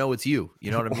never know it's you.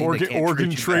 You know what I mean?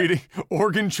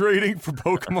 Organ trading for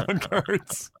Pokemon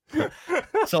cards.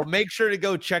 So make sure to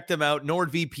go check them out.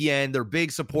 NordVPN. They're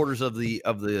big supporters of the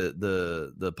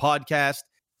podcast.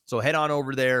 So head on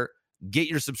over there. Get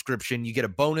your subscription. You get a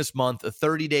bonus month, a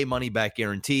 30-day money-back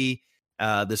guarantee.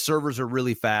 The servers are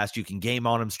really fast. You can game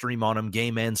on them, stream on them,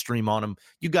 game and stream on them.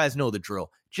 You guys know the drill.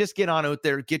 Just get on out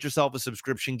there. Get yourself a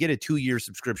subscription. Get a 2-year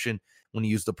subscription when you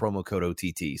use the promo code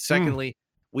OTT. Secondly,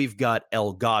 we've got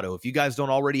Elgato. If you guys don't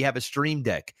already have a Stream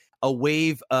Deck, a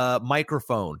Wave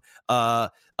microphone, a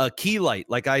key light,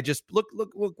 like I just look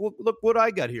what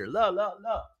I got here. Look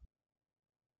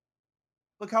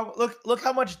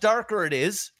how much darker it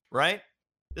is. Right?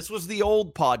 This was the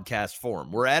old podcast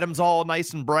form where Adam's all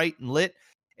nice and bright and lit,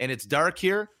 and it's dark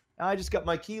here. I just got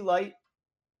my key light.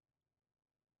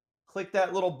 Click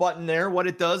that little button there. What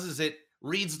it does is it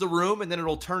reads the room, and then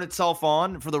it'll turn itself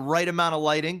on for the right amount of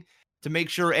lighting to make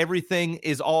sure everything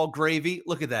is all gravy.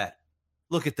 Look at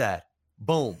that.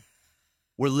 Boom.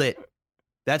 We're lit.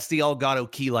 That's the Elgato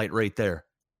key light right there.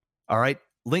 All right?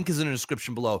 Link is in the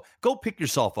description below. Go pick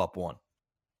yourself up one.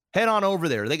 Head on over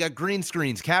there. They got green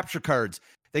screens, capture cards.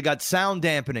 They got sound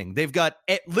dampening. They've got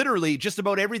literally just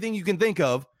about everything you can think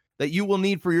of that you will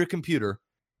need for your computer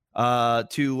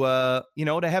to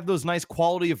have those nice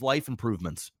quality of life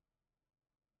improvements.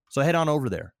 So head on over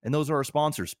there. And those are our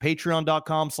sponsors.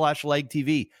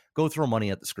 Patreon.com/legtv. Go throw money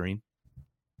at the screen.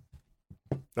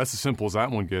 That's as simple as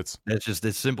that one gets. That's just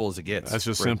as simple as it gets. That's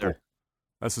just right simple. there.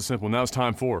 That's as simple. Now it's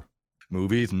time for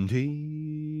Movies and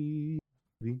TV.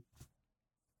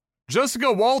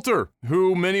 Jessica Walter,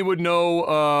 who many would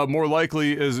know more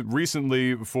likely as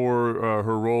recently for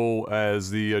her role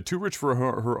as the too rich for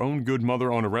her own good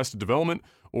mother on Arrested Development,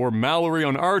 or Mallory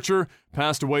on Archer,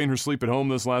 passed away in her sleep at home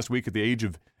this last week at the age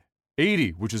of 80,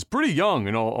 which is pretty young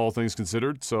in all things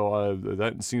considered. So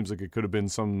that seems like it could have been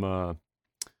some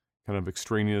kind of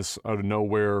extraneous, out of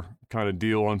nowhere kind of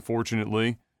deal,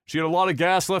 unfortunately. She had a lot of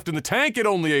gas left in the tank at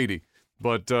only 80.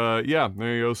 But, yeah,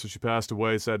 there you go. So she passed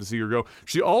away. Sad to see her go.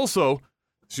 She also,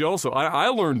 I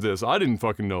learned this. I didn't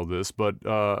fucking know this, but,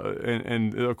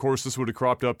 and of course this would have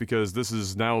cropped up because this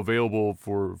is now available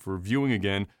for viewing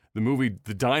again. The movie,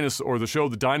 the show,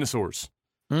 The Dinosaurs.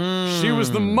 She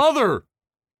was the mother.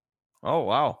 Oh,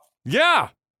 wow. Yeah.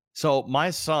 So my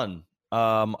son,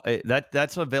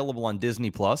 that's available on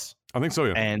Disney Plus. I think so,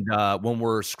 yeah. And when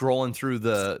we're scrolling through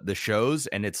the shows,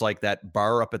 and it's like that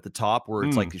bar up at the top where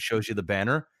it's like it shows you the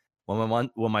banner. When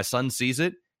my son sees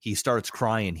it, he starts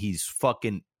crying. He's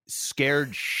fucking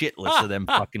scared shitless of them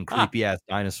fucking creepy ass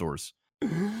dinosaurs.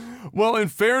 Well, in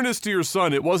fairness to your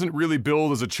son, it wasn't really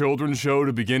billed as a children's show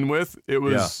to begin with. It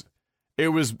was.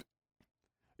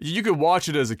 You could watch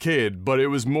it as a kid, but it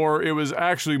was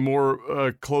actually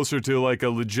more closer to like a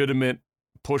legitimate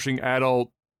pushing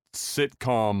adult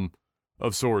sitcom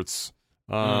of sorts.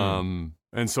 And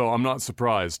so I'm not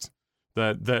surprised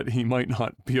that he might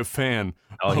not be a fan.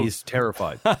 Oh, he's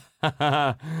terrified. But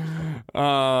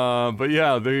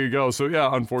yeah, there you go. So yeah,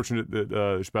 unfortunate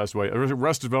that she passed away.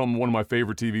 Arrested Development, one of my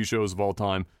favorite TV shows of all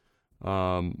time,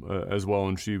 as well,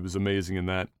 and she was amazing in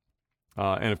that.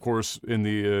 And of course, in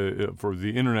the for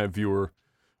the internet viewer,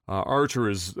 Archer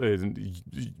is a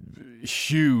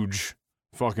huge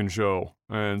fucking show,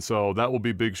 and so that will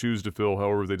be big shoes to fill.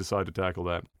 However, they decide to tackle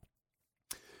that.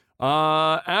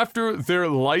 After their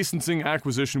licensing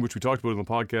acquisition, which we talked about in the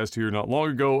podcast here not long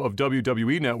ago, of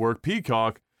WWE Network,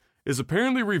 Peacock is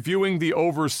apparently reviewing the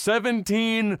over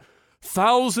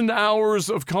 17,000 hours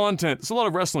of content. It's a lot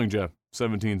of wrestling, Jeff.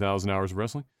 17,000 hours of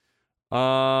wrestling.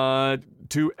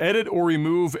 To edit or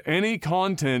remove any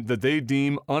content that they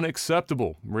deem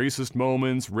unacceptable. Racist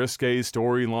moments, risque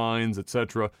storylines,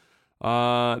 etc.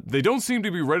 They don't seem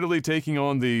to be readily taking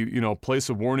on the, place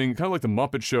of warning, kind of like the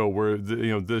Muppet Show, where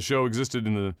the show existed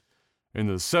in the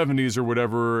 70s or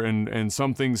whatever, and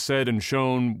some things said and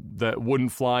shown that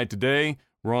wouldn't fly today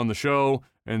were on the show,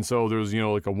 and so there's,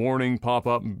 like a warning pop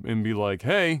up and be like,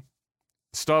 hey,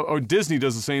 stop. Or Disney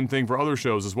does the same thing for other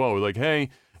shows as well. We're like, hey,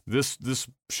 this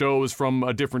show is from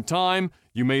a different time.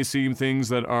 You may see things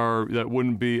that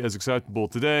wouldn't be as acceptable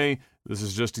today. This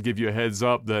is just to give you a heads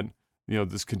up that,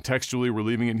 this contextually, we're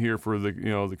leaving it here for the,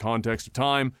 the context of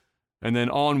time, and then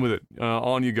on with it.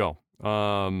 On you go.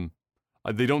 They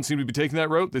don't seem to be taking that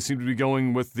route. They seem to be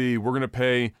going with we're going to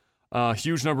pay a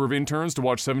huge number of interns to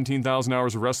watch 17,000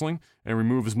 hours of wrestling and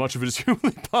remove as much of it as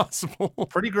humanly possible.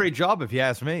 Pretty great job, if you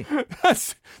ask me.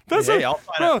 That's hey, I'll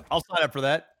sign up for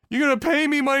that. You're going to pay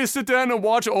me money to sit down and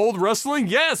watch old wrestling?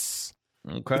 Yes!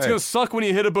 Okay. It's going to suck when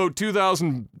you hit about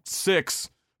 2006.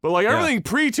 But, everything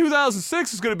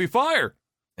pre-2006 is going to be fire.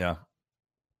 Yeah.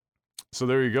 So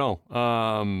there you go.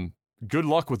 Good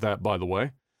luck with that, by the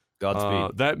way.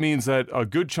 Godspeed. That means that a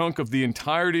good chunk of the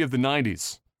entirety of the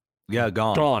 90s. Yeah,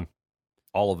 gone. Gone.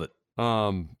 All of it.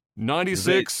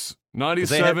 96,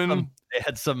 97. They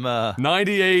had some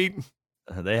 98.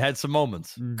 They had some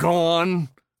moments. Gone.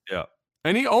 Yeah.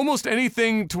 Almost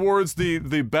anything towards the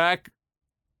back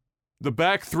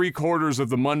 3/4 of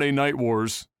the Monday Night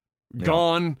Wars,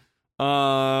 gone.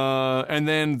 And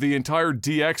then the entire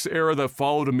DX era that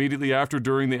followed immediately after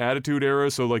during the Attitude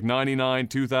Era, so 99,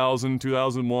 2000,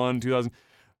 2001, 2000,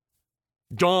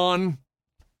 gone.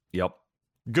 Yep.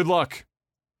 Good luck.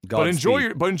 But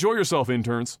enjoy yourself,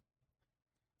 interns.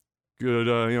 Good,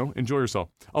 enjoy yourself.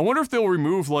 I wonder if they'll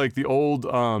remove the old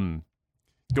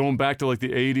going back to the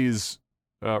 80s,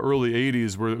 early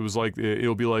 80s, where it was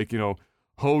it'll be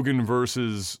Hogan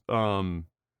versus the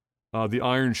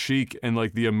Iron Sheik, and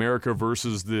the America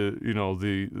versus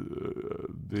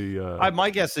my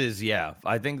guess is, yeah,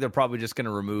 I think they're probably just going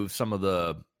to remove some of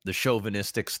the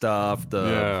chauvinistic stuff,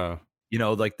 the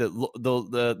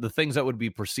things that would be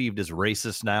perceived as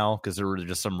racist now, because there were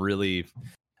just some really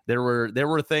there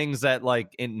were things that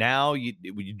now you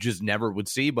just never would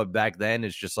see, but back then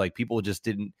it's just people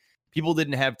didn't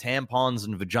have tampons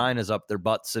and vaginas up their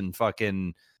butts and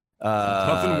fucking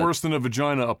nothing worse than a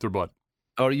vagina up their butt.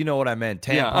 Oh, you know what I meant.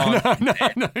 Yeah,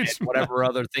 Tampons and whatever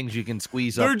other things you can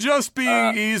squeeze up. They're just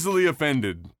being easily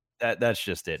offended. That's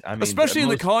just it. I mean, especially in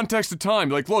the context of time.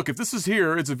 Like, look, if this is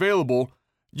here, it's available.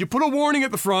 You put a warning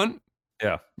at the front.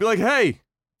 Yeah. Be like, hey.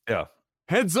 Yeah.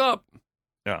 Heads up.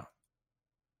 Yeah.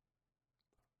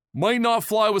 Might not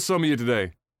fly with some of you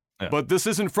today. Yeah. But this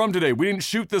isn't from today. We didn't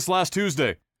shoot this last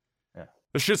Tuesday. Yeah.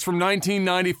 The shit's from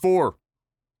 1994.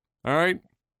 All right?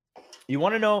 You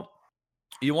want to know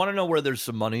where there's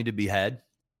some money to be had?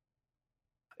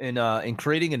 In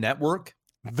creating a network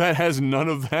that has none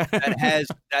of that.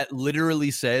 that literally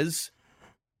says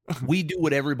we do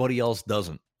what everybody else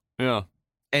doesn't. Yeah.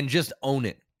 And just own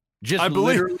it. I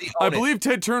believe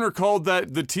Ted Turner called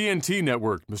that the TNT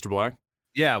network, Mr. Black.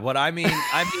 Yeah, but I mean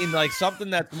like something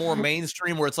that's more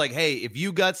mainstream where it's like, hey, if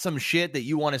you got some shit that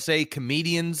you want to say,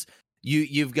 comedians,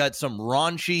 you've got some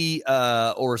raunchy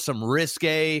or some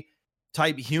risque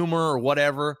type humor or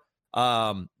whatever.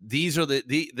 These are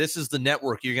this is the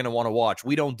network you're going to want to watch.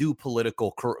 We don't do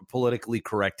politically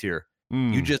correct here.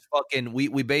 You just fucking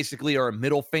we basically are a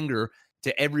middle finger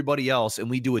to everybody else, and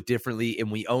we do it differently,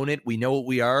 and we own it. We know what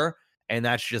we are, and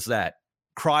that's just that.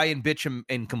 Cry and bitch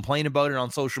and complain about it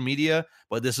on social media,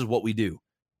 but this is what we do.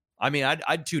 I mean,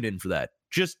 I'd tune in for that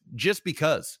just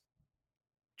because.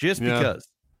 Because.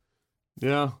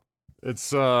 Yeah,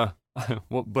 it's well,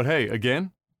 but hey,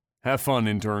 again, have fun,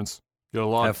 interns.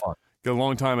 Have fun. Got a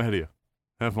long time ahead of you.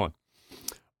 Have fun.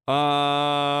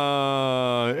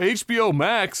 HBO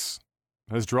Max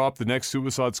has dropped the next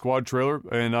Suicide Squad trailer,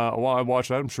 and while I watched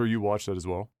that, I'm sure you watched that as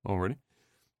well already.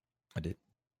 I did.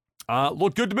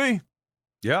 Looked good to me.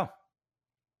 Yeah.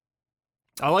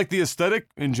 I like the aesthetic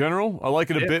in general. I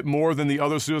like it a bit more than the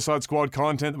other Suicide Squad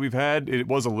content that we've had. It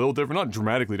was a little different, not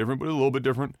dramatically different, but a little bit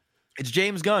different. It's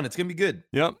James Gunn. It's gonna be good.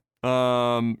 Yep.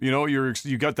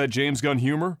 You got that James Gunn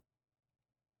humor.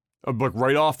 But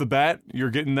right off the bat, you're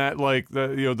getting that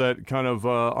that kind of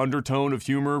undertone of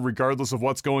humor, regardless of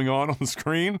what's going on the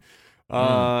screen.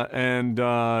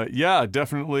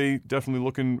 Definitely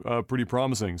looking pretty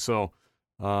promising. So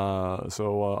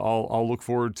I'll look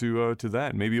forward to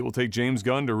that. Maybe it will take James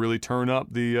Gunn to really turn up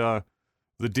the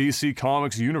DC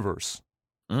Comics universe.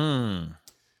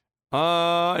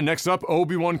 Next up,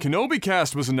 Obi-Wan Kenobi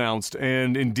cast was announced,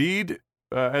 and indeed,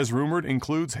 as rumored,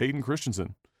 includes Hayden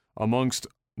Christensen amongst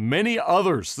many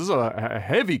others. This is a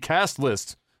heavy cast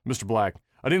list, Mr. Black.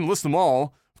 I didn't list them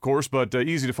all, of course, but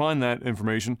easy to find that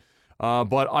information.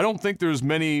 But I don't think there's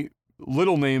many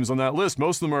little names on that list.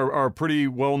 Most of them are pretty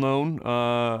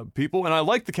well-known people, and I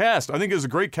like the cast. I think it's a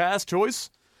great cast choice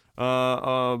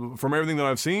from everything that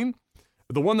I've seen.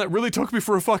 The one that really took me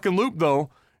for a fucking loop, though,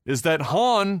 is that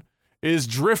Han is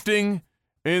drifting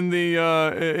in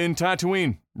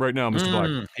Tatooine right now, Mr.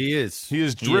 Black. He is. He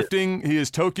is drifting. He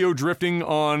is Tokyo drifting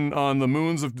on the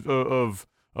moons of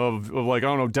like, I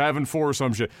don't know, Davin 4 or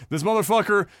some shit. This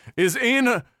motherfucker is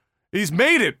he's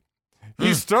made it.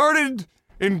 He started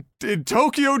in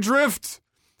Tokyo Drift,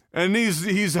 and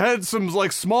he's had some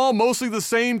like small, mostly the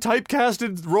same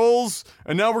typecasted roles,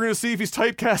 and now we're gonna see if he's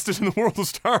typecasted in the world of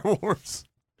Star Wars.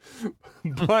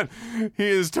 But he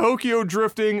is Tokyo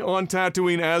drifting on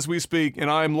Tatooine as we speak, and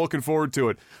I'm looking forward to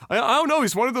it. I don't know.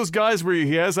 He's one of those guys where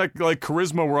he has that like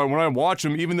charisma. Where when I watch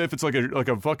him, even if it's like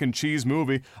a fucking cheese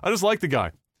movie, I just like the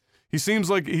guy. He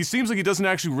seems like he doesn't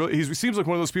actually really. He seems like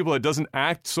one of those people that doesn't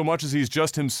act so much as he's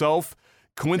just himself,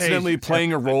 coincidentally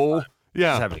playing a role.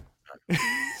 Yeah,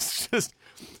 he's just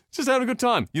having a good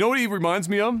time. You know what he reminds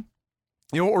me of?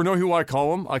 You know, or know who I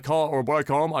call him? I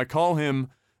call him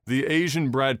the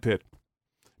Asian Brad Pitt.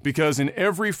 Because in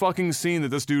every fucking scene that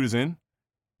this dude is in,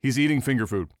 he's eating finger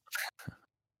food.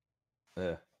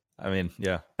 Yeah. I mean,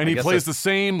 yeah. And he plays the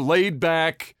same laid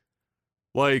back,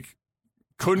 like,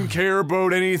 couldn't care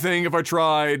about anything if I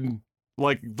tried,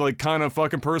 like kind of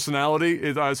fucking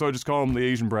personality. So I just call him the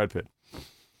Asian Brad Pitt.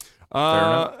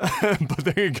 But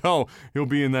there you go. He'll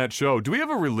be in that show. Do we have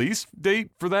a release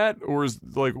date for that? Or is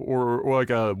or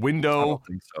like a window? I don't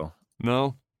think so.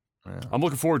 No? Yeah. I'm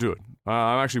looking forward to it.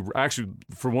 I'm actually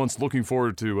for once looking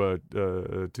forward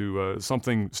to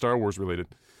something Star Wars related.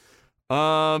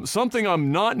 Something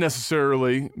I'm not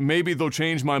necessarily. Maybe they'll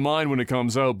change my mind when it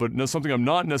comes out, but something I'm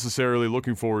not necessarily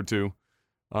looking forward to.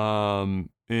 In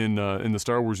the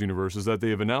Star Wars universe is that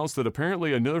they have announced that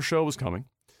apparently another show is coming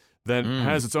that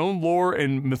has its own lore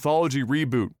and mythology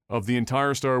reboot of the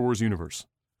entire Star Wars universe.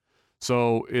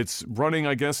 So it's running,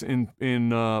 I guess, in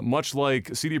much like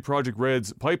CDProjekt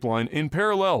Red's pipeline, in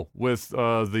parallel with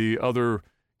the other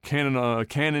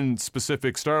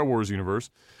canon-specific Star Wars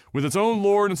universe, with its own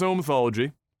lore and its own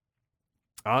mythology.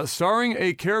 starring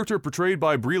a character portrayed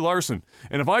by Brie Larson.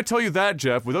 And if I tell you that,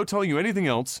 Jeff, without telling you anything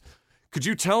else, could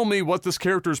you tell me what this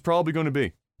character is probably going to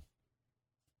be?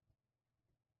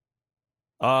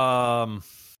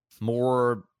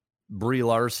 More Brie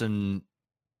Larson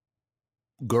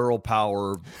girl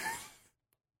power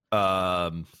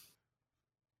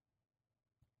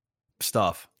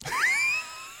stuff.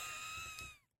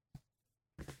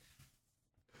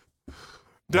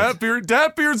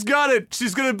 Datbeard's got it.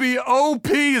 She's gonna be OP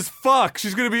as fuck.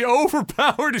 She's gonna be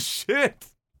overpowered as shit.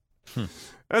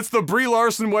 That's the Brie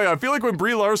Larson way. I feel like when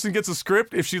Brie Larson gets a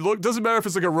script, if she doesn't matter if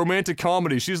it's like a romantic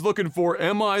comedy, she's looking for,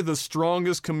 am I the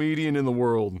strongest comedian in the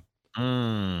world?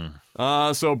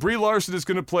 So Brie Larson is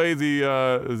going to play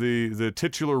the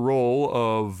titular role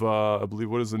of I believe,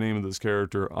 what is the name of this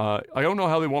character? I don't know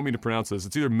how they want me to pronounce this.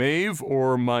 It's either Maeve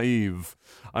or Maeve.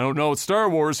 I don't know. It's Star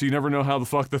Wars, so you never know how the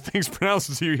fuck the thing's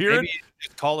pronounced. Do you hear Maybe it?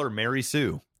 Just call her Mary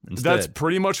Sue instead. That's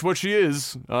pretty much what she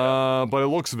is, by the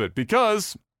looks of it,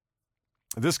 because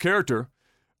this character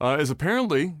is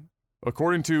apparently,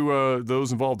 according to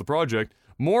those involved in the project,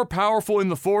 more powerful in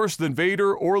the Force than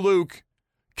Vader or Luke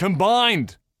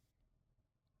combined.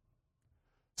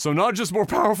 So not just more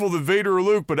powerful than Vader or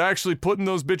Luke, but actually putting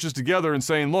those bitches together and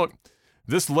saying, look,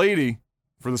 this lady,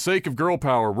 for the sake of girl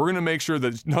power, we're going to make sure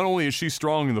that not only is she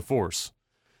strong in the Force,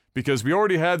 because we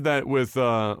already had that with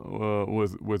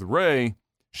Rey.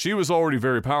 She was already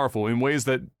very powerful in ways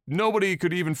that nobody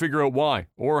could even figure out why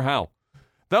or how.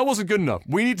 That wasn't good enough.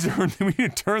 We need to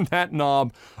turn that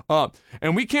knob up.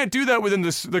 And we can't do that within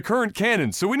the current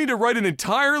canon. So we need to write an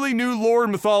entirely new lore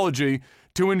and mythology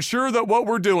to ensure that what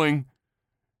we're doing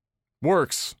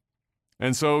works.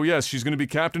 And so, yes, she's going to be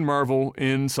Captain Marvel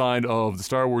inside of the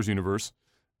Star Wars universe,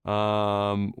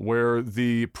 where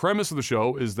the premise of the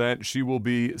show is that she will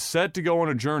be set to go on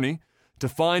a journey to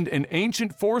find an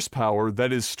ancient Force power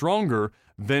that is stronger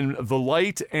than the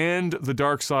light and the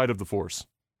dark side of the Force.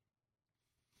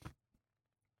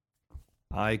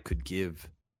 I could give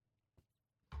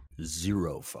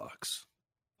 0 fucks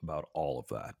about all of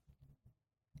that.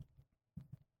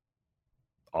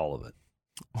 All of it.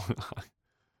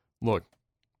 Look,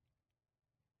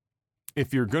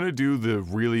 if you're gonna do the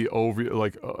really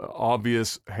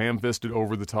obvious, ham-fisted,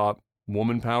 over-the-top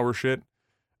woman power shit,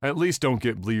 at least don't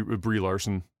get Brie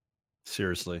Larson.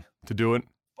 Seriously, to do it.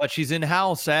 But she's in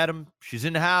house, Adam. She's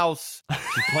in house.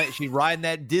 She's riding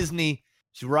that Disney.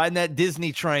 She's riding that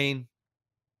Disney train.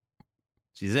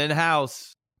 She's in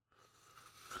house.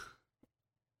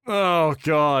 Oh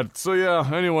God. So yeah.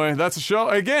 Anyway, that's a show.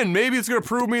 Again, maybe it's gonna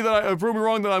prove me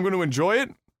wrong that I'm going to enjoy it,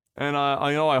 and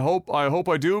I hope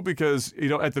I do, because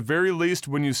at the very least,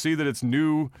 when you see that it's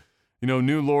new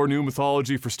lore, new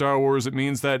mythology for Star Wars, it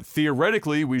means that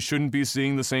theoretically we shouldn't be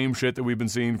seeing the same shit that we've been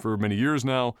seeing for many years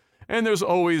now. And there's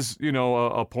always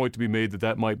a point to be made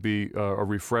that might be a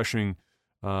refreshing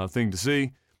thing to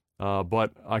see.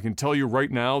 But I can tell you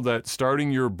right now that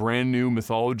starting your brand new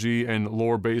mythology and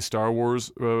lore-based Star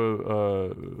Wars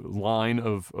line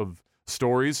of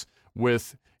stories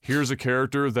with, here's a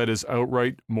character that is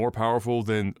outright more powerful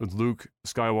than Luke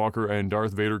Skywalker and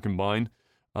Darth Vader combined,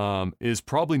 is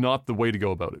probably not the way to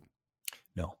go about it.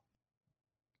 No.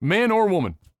 Man or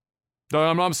woman.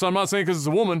 I'm not saying because it's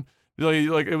a woman.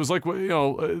 Like it was like,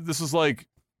 this is like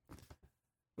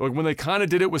when they kind of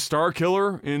did it with Star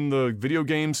Killer in the video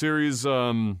game series,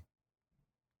 what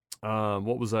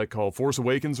was that called? Force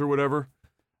Awakens or whatever.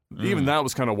 Even that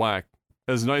was kind of whack.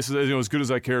 As nice as, as good as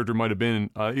that character might have been,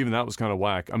 even that was kind of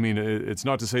whack. I mean, it's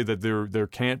not to say that there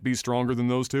can't be stronger than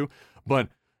those two, but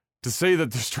to say that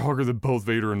they're stronger than both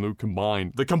Vader and Luke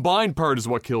combined, the combined part is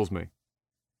what kills me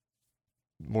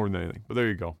more than anything. But there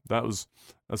you go. That's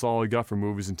all I got for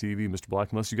movies and TV, Mr.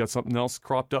 Black. Unless you got something else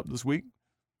cropped up this week.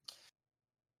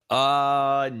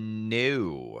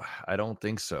 No, I don't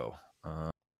think so.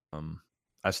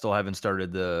 I still haven't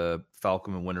started the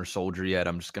Falcon and Winter Soldier yet.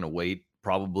 I'm just gonna wait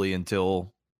probably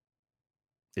until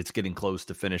it's getting close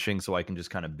to finishing so I can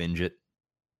just kind of binge it.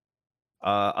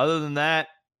 Other than that,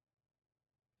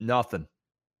 nothing.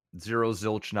 Zero,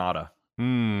 zilch, nada.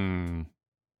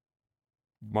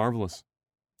 Marvelous.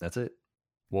 That's it.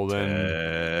 Well then,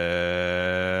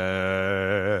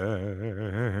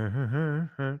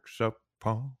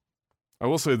 I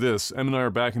will say this: Em and I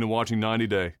are back into watching 90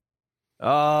 Day.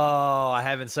 Oh, I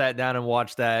haven't sat down and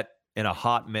watched that in a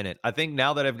hot minute. I think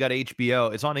now that I've got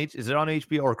HBO, is it on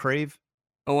HBO or Crave?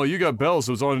 Oh well, you got Bell,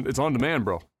 so it's on demand,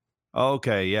 bro.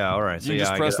 Okay, yeah, all right. So you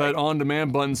just press that on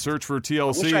demand button, search for TLC. I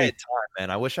wish I had time,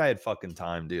 man. I wish I had fucking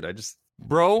time, dude.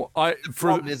 The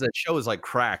problem is that show is like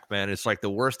crack, man. It's like the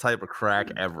worst type of crack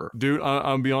ever. Dude,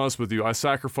 I'll be honest with you. I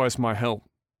sacrificed my health.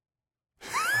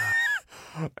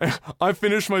 I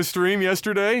finished my stream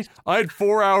yesterday. I had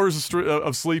 4 hours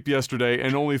of sleep yesterday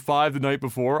and only 5 the night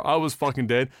before. I was fucking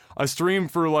dead. I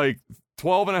streamed for like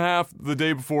 12 and a half the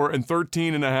day before and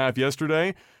 13 and a half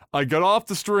yesterday. I got off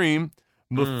the stream.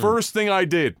 The first thing I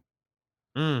did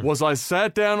was I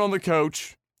sat down on the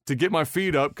couch to get my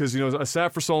feet up because, I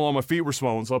sat for so long, my feet were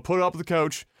swollen. So I put it up the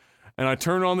couch and I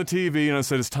turned on the TV and I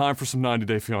said, it's time for some 90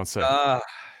 Day Fiancé.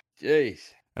 Jeez.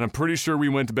 And I'm pretty sure we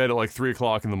went to bed at like 3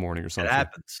 o'clock in the morning or something. It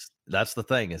happens. That's the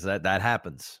thing, is that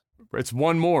happens. It's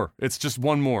one more. It's just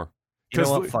one more. You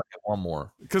know what? Fuck it, one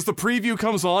more. Because the preview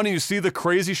comes on and you see the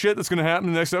crazy shit that's going to happen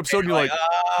in the next episode. And you're like,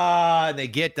 and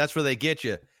that's where they get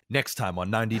you. Next time on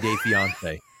 90 Day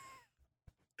Fiancé.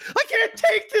 I can't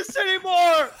take this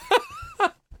anymore.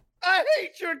 I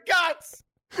hate your guts.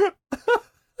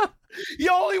 You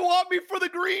only want me for the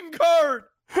green card.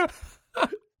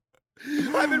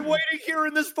 I've been waiting here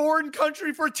in this foreign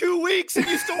country for 2 weeks and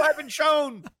you still haven't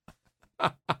shown.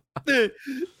 Dude,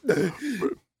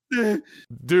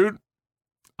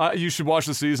 you should watch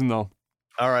the season though.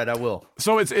 All right, I will.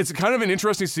 So it's kind of an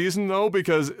interesting season though,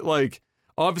 because like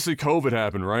obviously COVID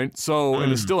happened, right? So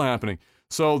and it's still happening.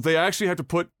 So they actually have to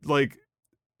put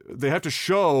they have to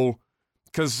show,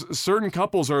 because certain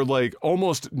couples are like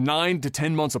almost 9 to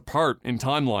 10 months apart in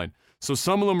timeline. So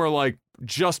some of them are like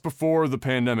just before the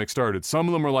pandemic started. Some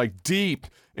of them are like deep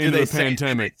into the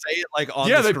pandemic. They say it like on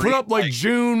the they screen, put up like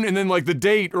June and then like the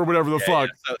date or whatever the fuck.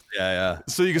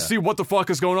 So you can see what the fuck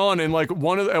is going on. And like at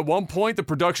one point the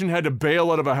production had to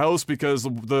bail out of a house because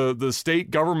the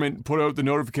state government put out the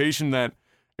notification that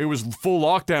it was full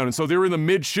lockdown. And so they were in the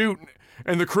mid-shoot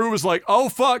and the crew was like, oh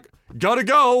fuck, gotta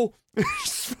go.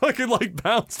 Just fucking like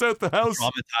bounced out the house.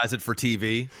 Traumatize it for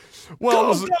TV.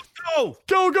 Well,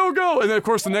 go. And then of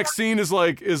course the next scene is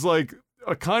like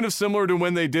a kind of similar to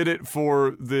when they did it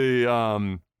for the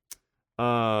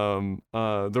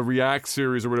React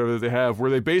series or whatever that they have, where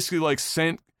they basically like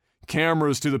sent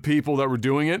cameras to the people that were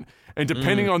doing it, and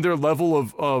depending on their level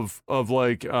of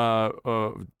like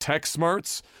tech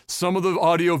smarts, some of the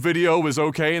audio video is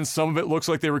okay and some of it looks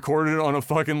like they recorded it on a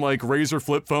fucking like Razor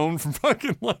flip phone from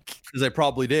fucking like, because they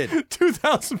probably did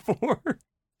 2004.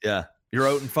 Yeah, you're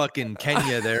out in fucking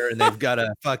Kenya there and they've got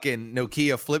a fucking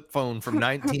Nokia flip phone from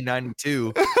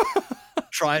 1992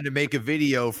 trying to make a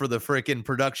video for the freaking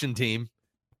production team.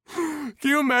 Can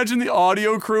you imagine the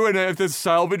audio crew and if they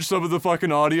salvage some of the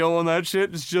fucking audio on that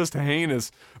shit? It's just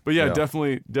heinous. But yeah,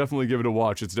 definitely give it a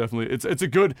watch. It's a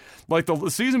good, like the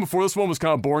season before this one was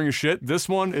kind of boring as shit. This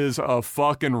one is a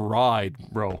fucking ride,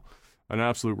 bro. An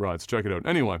absolute ride. So check it out.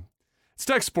 Anyway, it's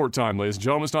tech support time, ladies and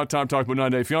gentlemen. It's not time to talk about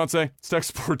 9 Day Fiancé. It's tech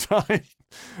support time.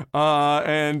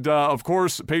 And of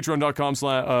course,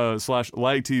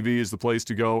 patreon.com/lagtv is the place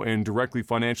to go and directly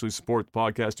financially support the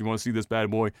podcast. You want to see this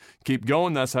bad boy keep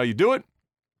going, that's how you do it.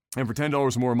 And for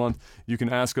 $10 or more a month, you can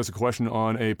ask us a question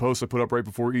on a post I put up right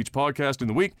before each podcast in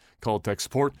the week called Tech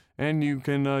Support. And you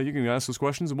can ask those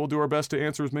questions and we'll do our best to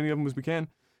answer as many of them as we can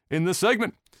in this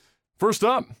segment. First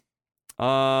up,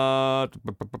 oh,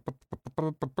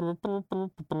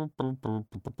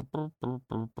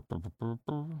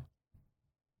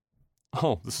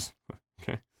 this is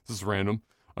okay. This is random.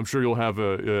 I'm sure you'll have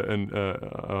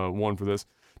a one for this.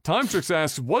 Time Tricks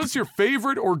asks, what is your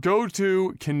favorite or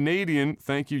go-to Canadian?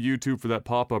 Thank you, YouTube, for that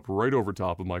pop-up right over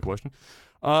top of my question.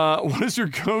 What is your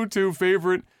go-to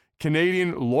favorite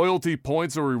Canadian loyalty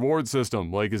points or reward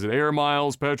system? Like, is it Air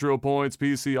Miles, Petro Points,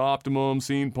 PC Optimum,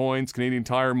 Scene Points, Canadian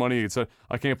Tire Money?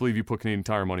 I can't believe you put Canadian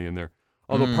Tire Money in there.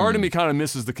 Although part of me kind of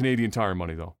misses the Canadian Tire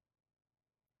Money, though.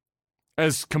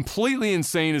 As completely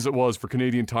insane as it was for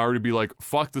Canadian Tire to be like,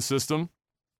 fuck the system,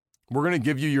 we're going to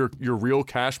give you your real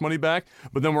cash money back,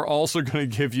 but then we're also going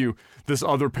to give you this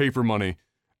other paper money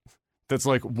that's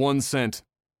like 1 cent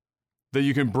that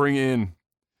you can bring in.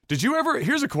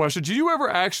 Here's a question. Did you ever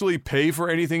actually pay for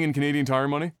anything in Canadian Tire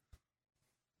Money?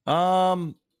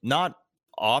 Not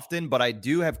often, but I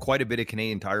do have quite a bit of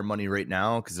Canadian Tire Money right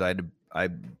now because I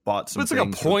bought some. But it's like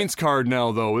a points card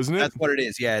now, though, isn't it? That's what it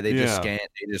is. Yeah, they just scan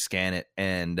it.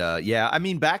 And I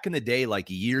mean, back in the day, like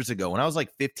years ago, when I was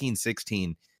like 15,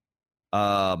 16,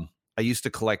 I used to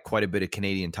collect quite a bit of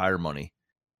Canadian Tire Money.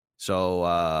 So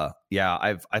I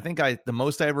think the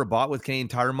most I ever bought with Canadian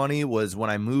Tire Money was when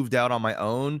I moved out on my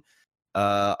own.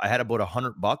 I had about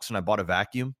 $100 and I bought a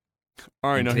vacuum.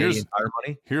 All right, now Canadian Tire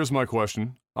Money. Here's my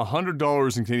question: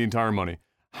 $100 in Canadian Tire Money.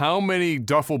 How many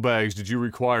duffel bags did you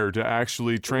require to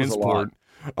actually transport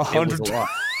 100? It was a lot.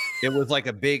 It was like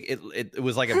a big. It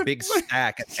was like a big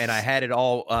stack, and I had it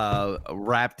all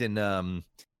wrapped in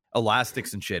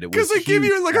elastics and shit. It was because they give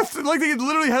you like they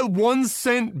literally had 1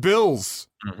 cent bills.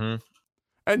 Mm-hmm.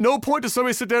 At no point does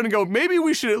somebody sit down and go, maybe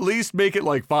we should at least make it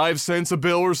like 5 cents a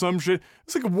bill or some shit.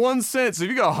 It's like 1 cent. So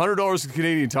if you got $100 in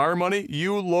Canadian Tire money,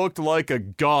 you looked like a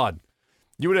god.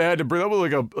 You would have had to bring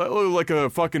that like a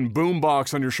fucking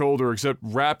boombox on your shoulder, except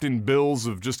wrapped in bills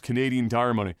of just Canadian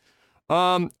Tire money.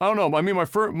 I don't know. I mean,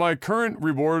 my current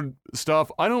reward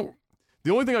stuff, the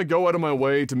only thing I go out of my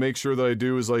way to make sure that I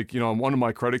do is like, on one of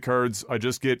my credit cards, I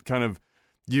just get kind of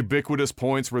ubiquitous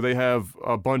points where they have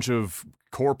a bunch of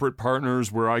corporate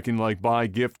partners where I can like buy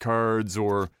gift cards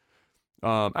or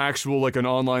actual like an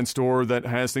online store that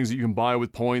has things that you can buy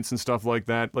with points and stuff like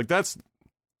that. Like that's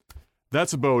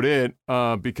about it,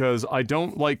 because I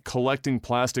don't like collecting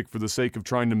plastic for the sake of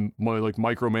trying to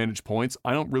micromanage points.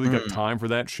 I don't really got time for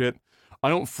that shit. I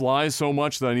don't fly so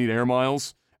much that I need air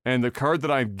miles, and the card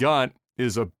that I've got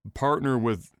is a partner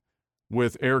with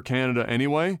Air Canada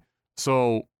anyway,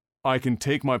 so I can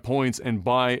take my points and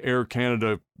buy Air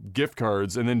Canada gift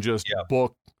cards and then just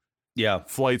book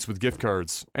flights with gift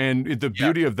cards. And the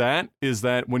beauty of that is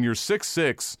that when you're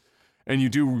 6'6", and you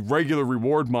do regular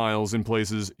reward miles in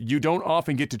places, you don't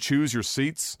often get to choose your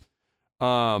seats.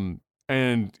 And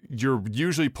you're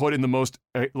usually put in the most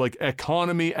like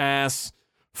economy ass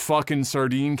fucking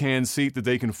sardine can seat that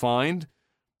they can find.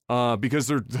 Because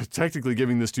they're technically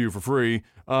giving this to you for free.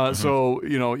 So,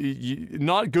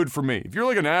 not good for me. If you're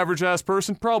like an average ass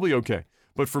person, probably okay.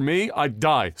 But for me, I'd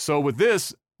die. So with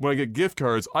this, when I get gift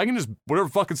cards, I can just, whatever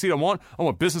fucking seat I want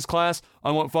business class,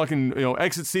 I want fucking,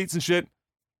 exit seats and shit.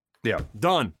 Yeah.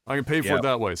 Done. I can pay for it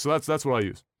that way. So that's what I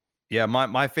use. Yeah,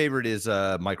 my favorite is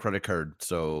my credit card.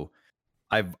 So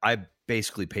I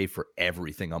basically pay for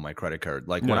everything on my credit card.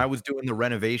 Like when I was doing the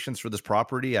renovations for this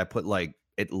property, I put like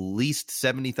at least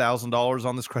 $70,000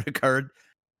 on this credit card.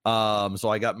 So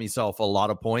I got myself a lot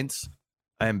of points.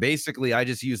 And basically I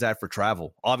just use that for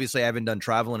travel. Obviously I haven't done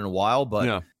traveling in a while,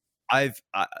 but I've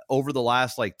over the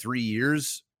last like 3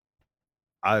 years,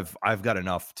 I've got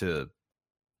enough to,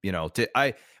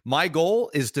 my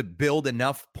goal is to build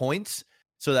enough points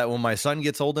so that when my son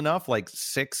gets old enough, like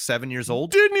 6, 7 years old,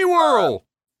 Disney World,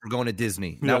 we're going to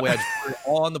Disney. That way I just put it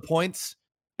all on the points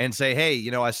and say, hey,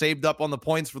 I saved up on the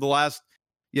points for the last,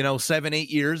 7, 8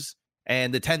 years,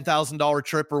 and the $10,000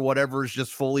 trip or whatever is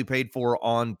just fully paid for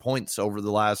on points over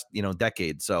the last,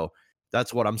 decade. So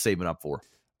that's what I'm saving up for.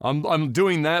 I'm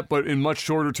doing that, but in much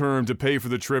shorter term to pay for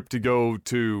the trip to go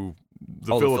to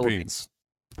the Philippines.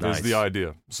 Is the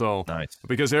idea. So,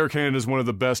 because Air Canada is one of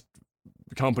the best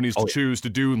companies to choose to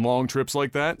do long trips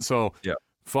like that. So,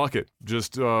 fuck it,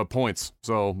 just points.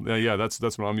 So,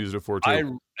 that's what I'm using it for too. I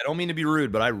don't mean to be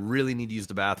rude, but I really need to use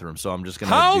the bathroom, so I'm just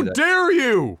gonna. How dare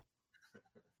you!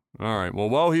 All right. Well,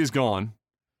 while he's gone,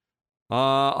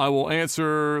 I will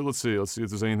answer. Let's see if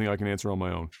there's anything I can answer on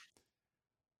my own.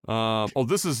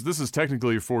 This is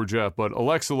technically for Jeff, but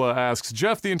Alexila asks,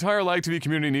 Jeff, the entire Like TV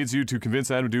community needs you to convince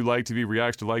Adam to do Like TV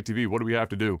reacts to Like TV. What do we have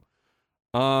to do?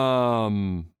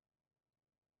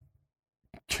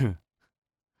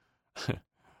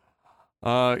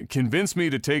 Convince me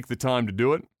to take the time to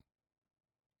do it,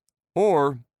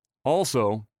 or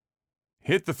also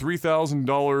hit the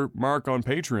 $3,000 mark on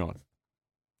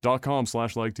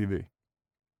patreon.com/LikeTV,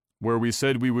 where we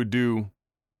said we would do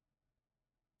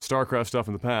StarCraft stuff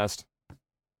in the past.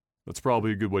 That's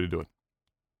probably a good way to do it.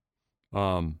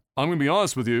 I'm going to be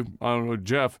honest with you. I don't know,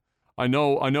 Jeff. I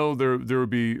know there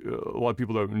would be a lot of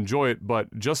people that would enjoy it,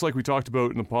 but just like we talked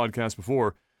about in the podcast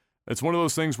before, it's one of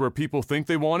those things where people think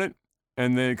they want it,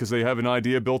 and then because they have an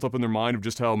idea built up in their mind of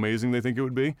just how amazing they think it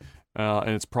would be, and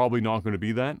it's probably not going to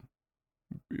be that.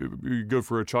 It'd be good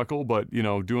for a chuckle, but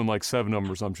doing like 7 of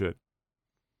them or some shit,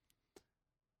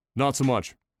 not so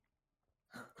much.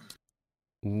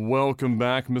 Welcome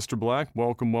back, Mr. Black.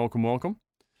 Welcome. All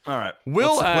right.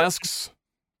 Will asks,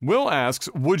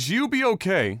 would you be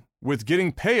okay with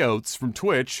getting payouts from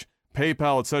Twitch,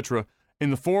 PayPal, etc., in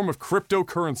the form of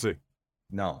cryptocurrency?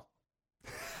 No.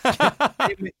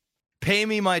 Pay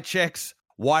me my checks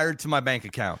wired to my bank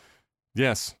account.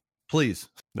 Yes. Please.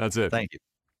 That's it. Thank you.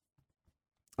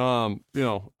 Not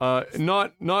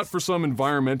for some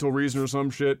environmental reason or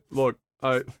some shit. Look,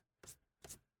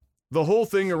 the whole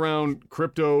thing around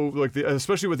crypto, like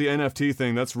especially with the NFT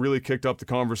thing, that's really kicked up the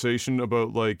conversation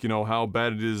about how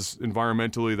bad it is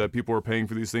environmentally that people are paying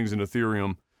for these things in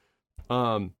Ethereum.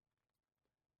 I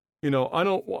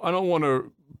don't want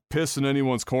to piss in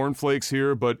anyone's cornflakes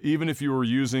here, but even if you were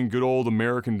using good old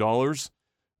American dollars,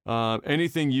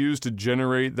 anything used to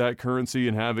generate that currency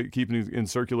and have it keeping it in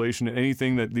circulation,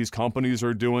 anything that these companies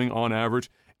are doing on average,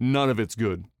 none of it's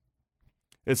good.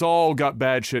 It's all got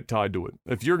bad shit tied to it.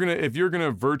 If you're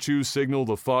gonna virtue signal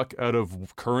the fuck out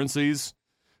of currencies,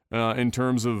 in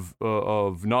terms of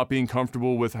not being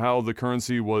comfortable with how the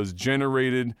currency was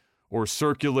generated or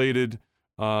circulated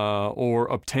or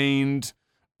obtained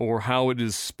or how it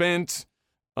is spent,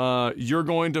 you're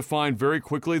going to find very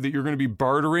quickly that you're going to be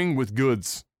bartering with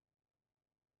goods.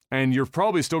 And you're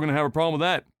probably still going to have a problem with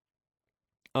that.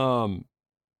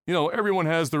 Everyone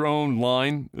has their own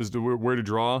line as to where to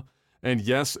draw. And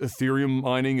yes, Ethereum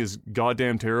mining is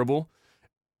goddamn terrible.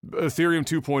 Ethereum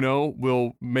 2.0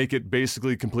 will make it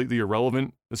basically completely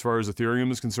irrelevant as far as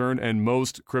Ethereum is concerned, and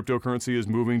most cryptocurrency is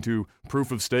moving to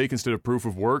proof of stake instead of proof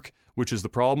of work, which is the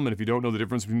problem. And if you don't know the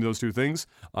difference between those two things,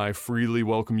 I freely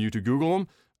welcome you to Google them.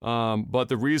 But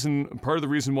part of the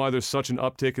reason why there's such an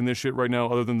uptick in this shit right now,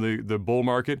 other than the bull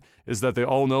market, is that they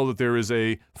all know that there is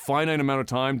a finite amount of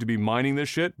time to be mining this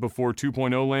shit before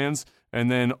 2.0 lands,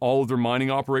 and then all of their mining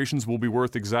operations will be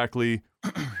worth exactly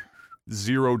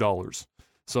 $0.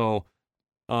 So,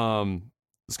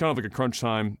 it's kind of like a crunch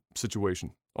time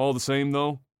situation. All the same,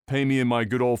 though, pay me in my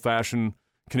good old-fashioned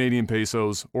Canadian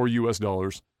pesos or US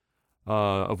dollars,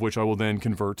 of which I will then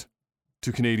convert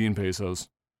to Canadian pesos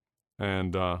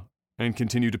and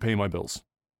continue to pay my bills,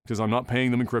 because I'm not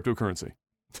paying them in cryptocurrency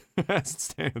as it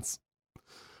stands.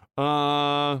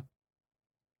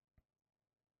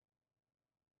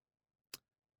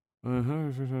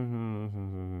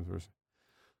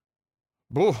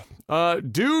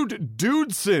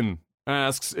 Dudeson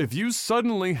asks, if you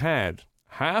suddenly had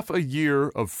half a year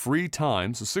of free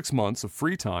time, so 6 months of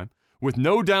free time, with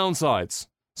no downsides,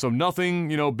 so nothing,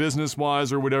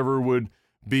 business-wise or whatever would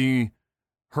be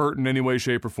hurt in any way,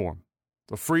 shape, or form,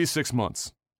 a free 6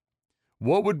 months,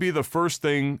 what would be the first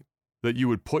thing that you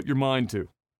would put your mind to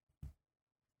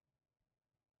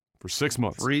for 6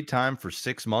 months? Free time for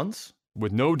 6 months?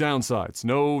 With no downsides.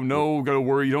 No, gotta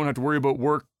worry. You don't have to worry about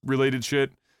work-related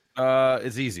shit.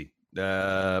 It's easy.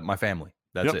 My family.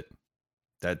 That's it.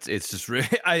 It's just really,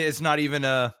 it's not even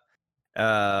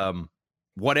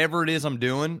whatever it is I'm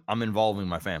doing, I'm involving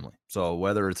my family. So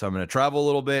whether it's I'm going to travel a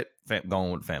little bit,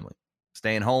 going with family.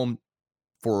 Staying home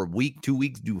for a week, 2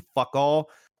 weeks, do fuck all,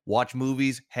 watch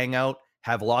movies, hang out,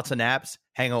 have lots of naps,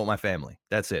 hang out with my family.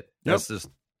 That's it. That's just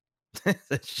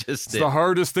it's the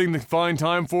hardest thing to find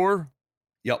time for.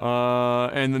 Yep.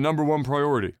 And the number one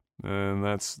priority. And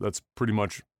that's pretty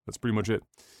much it.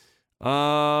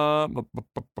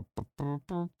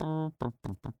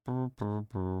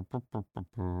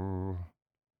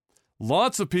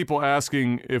 Lots of people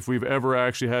asking if we've ever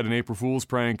actually had an April Fool's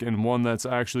prank, and one that's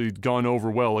actually gone over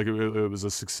well, like it was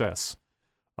a success.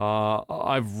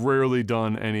 I've rarely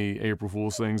done any April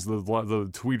Fool's things.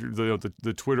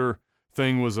 The Twitter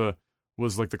thing was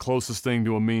like the closest thing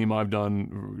to a meme I've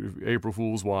done April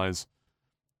Fool's wise,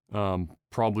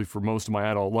 probably for most of my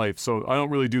adult life. So I don't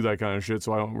really do that kind of shit,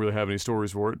 so I don't really have any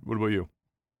stories for it. What about you?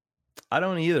 I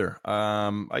don't either.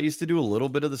 I used to do a little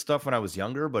bit of the stuff when I was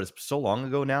younger, but it's so long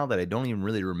ago now that I don't even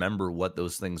really remember what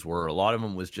those things were. A lot of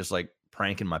them was just like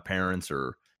pranking my parents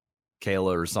or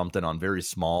Kayla or something on very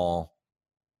small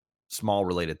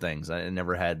related things. I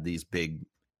never had these big.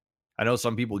 I know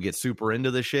some people get super into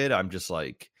this shit. I'm just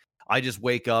like, I just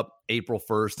wake up April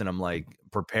 1st and I'm like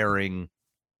preparing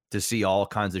to see all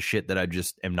kinds of shit that I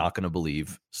just am not going to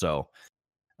believe. So,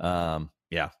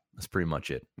 yeah, that's pretty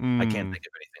much it. I can't think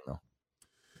of anything though.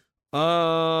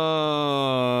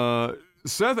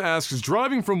 Seth asks,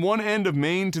 driving from one end of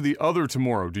Maine to the other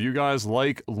tomorrow, do you guys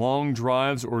like long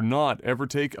drives or not? Ever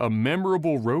take a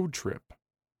memorable road trip?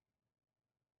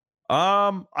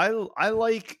 I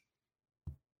like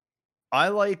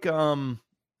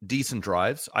decent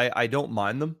drives. I don't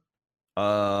mind them.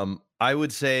 I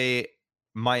would say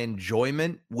my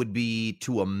enjoyment would be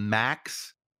to a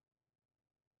max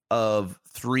of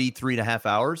 3.5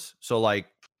 hours. So like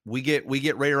we get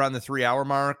right around the 3 hour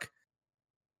mark.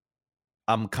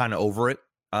 I'm kind of over it.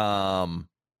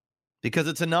 Because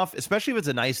it's enough, especially if it's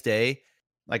a nice day.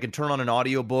 I can turn on an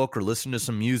audiobook or listen to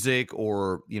some music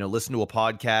or, listen to a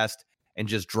podcast and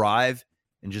just drive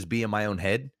and just be in my own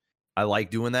head. I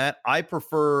like doing that. I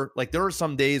prefer, like, there are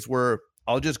some days where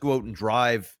I'll just go out and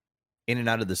drive in and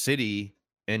out of the city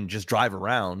and just drive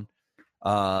around,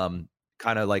 kind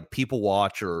of like people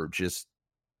watch or just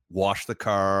wash the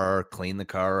car, clean the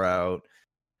car out,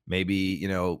 maybe,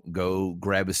 go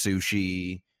grab a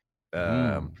sushi,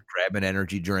 grab an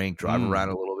energy drink, drive around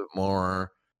a little bit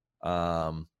more.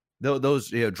 Those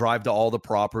drive to all the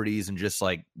properties and just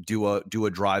like do a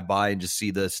drive by and just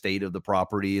see the state of the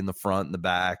property in the front and the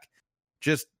back,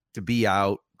 just to be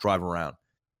out, drive around.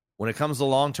 When it comes to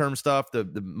long-term stuff, the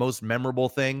most memorable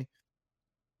thing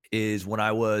is when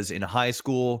I was in high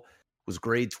school, was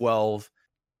grade 12.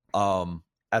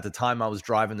 At the time I was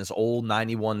driving this old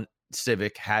 91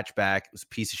 Civic hatchback. It was a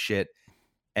piece of shit.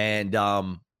 And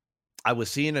I was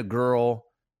seeing a girl.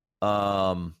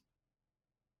 I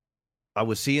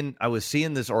was seeing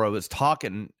this, or I was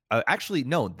talking. Actually,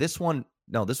 no, this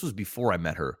was before I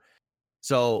met her.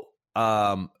 So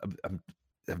I've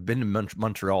been to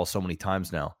Montreal so many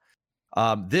times now.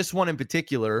 This one in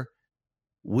particular,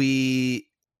 we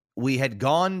had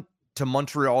gone to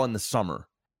Montreal in the summer.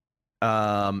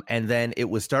 And then it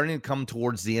was starting to come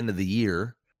towards the end of the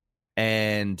year.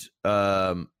 And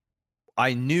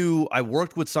I knew I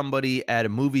worked with somebody at a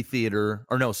movie theater,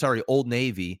 Old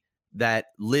Navy, that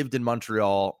lived in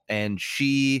Montreal. And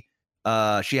she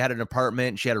had an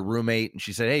apartment, she had a roommate, and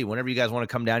she said, hey, whenever you guys want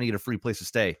to come down, you get a free place to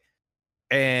stay.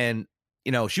 And,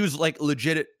 she was like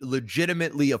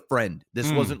legitimately a friend.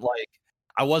 This wasn't like,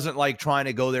 I wasn't like trying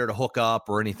to go there to hook up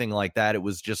or anything like that. It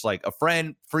was just like a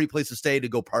friend, free place to stay to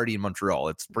go party in Montreal.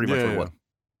 It's pretty much what it was.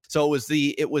 So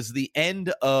it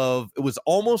was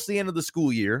almost the end of the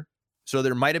school year. So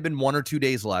there might have been 1 or 2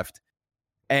 days left.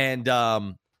 And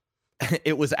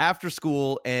it was after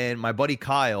school, and my buddy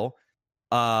Kyle,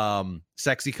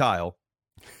 sexy Kyle,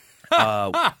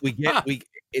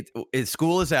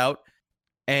 school is out,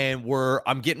 and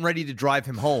I'm getting ready to drive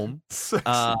him home. Sexy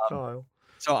Kyle.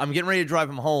 So I'm getting ready to drive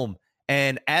him home.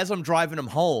 And as I'm driving him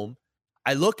home,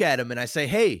 I look at him and I say,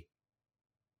 hey,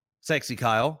 sexy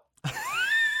Kyle,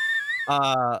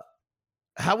 how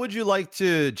would you like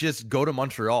to just go to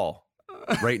Montreal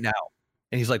right now?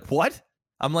 And he's like, what?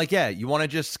 I'm like, yeah, you want to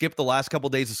just skip the last couple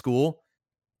days of school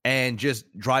and just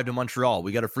drive to Montreal?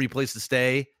 We got a free place to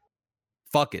stay.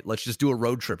 Fuck it. Let's just do a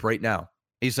road trip right now.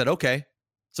 He said, okay.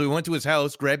 So we went to his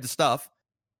house, grabbed the stuff,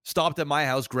 stopped at my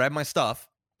house, grabbed my stuff,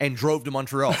 and drove to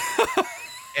Montreal.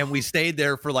 And we stayed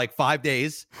there for like 5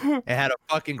 days and had a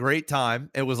fucking great time.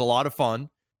 It was a lot of fun.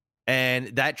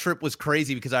 And that trip was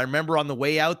crazy because I remember on the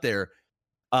way out there,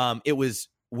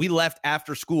 we left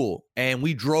after school and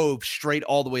we drove straight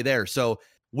all the way there. So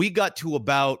we got to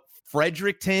about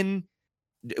Fredericton.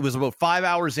 It was about 5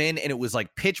 hours in, and it was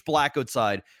like pitch black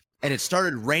outside, and it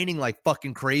started raining like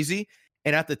fucking crazy.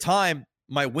 And at the time,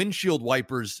 my windshield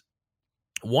wipers,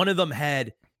 one of them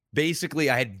had basically,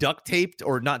 I had duct taped,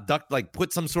 or not duct, like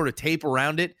put some sort of tape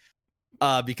around it,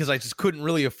 because I just couldn't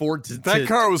really afford to. That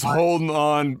car was holding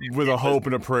on with a hope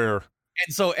and a prayer.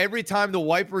 And so every time the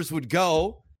wipers would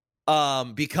go,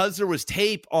 because there was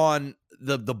tape on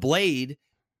the blade,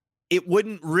 it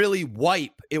wouldn't really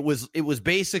wipe. It was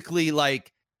basically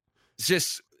like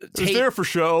just tape. It was there for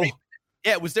show.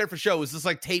 Yeah, it was there for show. It was just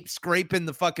like tape scraping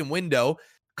the fucking window.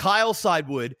 Kyle's side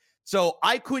would. So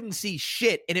I couldn't see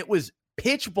shit, and it was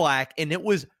pitch black, and it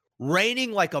was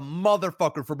raining like a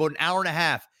motherfucker for about an hour and a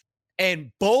half.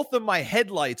 And both of my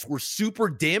headlights were super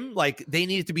dim, like they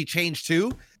needed to be changed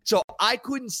too. So I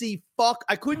couldn't see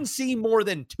I couldn't see more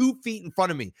than 2 feet in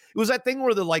front of me. It was that thing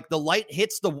where the light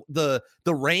hits the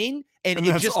rain, and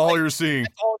that's just all you're seeing.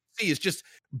 That's all you see is just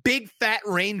big fat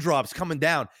raindrops coming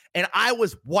down. And I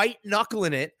was white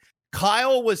knuckling it.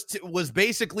 Kyle was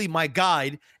basically my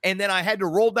guide, and then I had to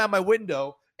roll down my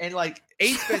window and like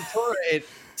Ace Ventura it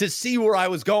to see where I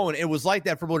was going. It was like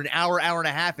that for about an hour and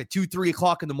a half at 2-3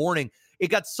 o'clock in the morning. It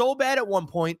got so bad at one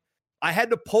point, I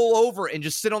had to pull over and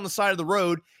just sit on the side of the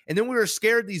road. And then we were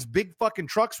scared these big fucking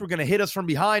trucks were going to hit us from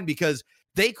behind because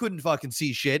they couldn't fucking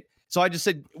see shit. So I just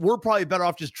said, we're probably better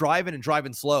off just driving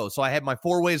slow. So I had my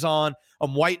 4-ways on,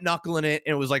 I'm white knuckling it.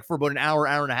 And it was like for about an hour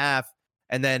and a half.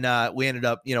 And then we ended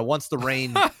up, once the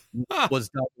rain was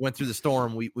done, went through the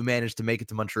storm, we managed to make it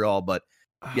to Montreal. But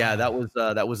yeah, that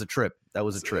was a trip. That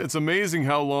was a trip. It's amazing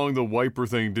how long the wiper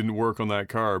thing didn't work on that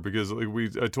car, because like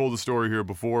I told the story here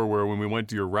before where when we went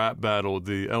to your rap battle at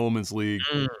the Elements League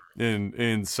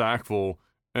in Sackville,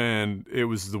 and it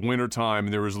was the winter time,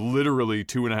 and there was literally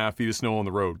 2.5 feet of snow on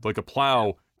the road. Like a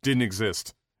plow didn't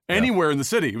exist anywhere in the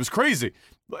city. It was crazy.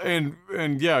 And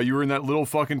yeah, you were in that little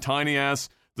fucking tiny ass.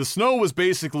 The snow was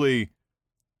basically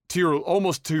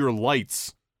almost to your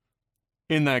lights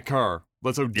in that car.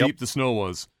 That's how deep the snow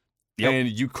was. Yep. And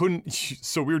you couldn't.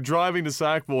 So we were driving to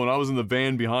Sackville, and I was in the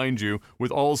van behind you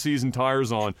with all-season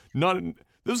tires on.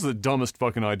 This is the dumbest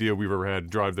fucking idea we've ever had to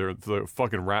drive there. The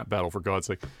fucking rap battle, for God's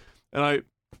sake. And I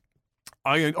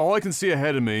all I can see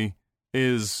ahead of me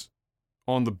is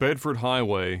on the Bedford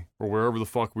Highway, or wherever the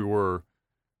fuck we were,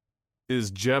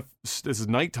 is Jeff. This is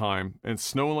nighttime, and it's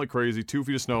snowing like crazy, 2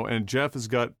 feet of snow, and Jeff has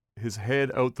got his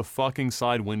head out the fucking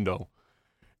side window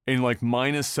in like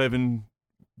 -7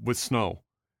 with snow.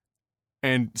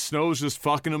 And snow's just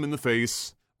fucking him in the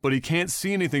face, but he can't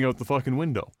see anything out the fucking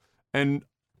window. And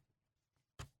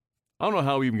I don't know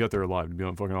how we even got there alive, to be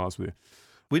fucking honest with you.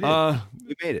 We did.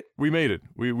 We made it. We made it.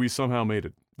 We somehow made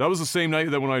it. That was the same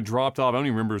night that when I dropped off, I don't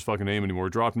even remember his fucking name anymore.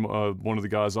 Dropped one of the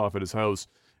guys off at his house,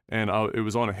 and it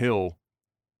was on a hill.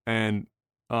 And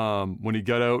when he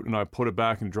got out and I put it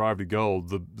back in drive to go,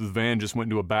 the van just went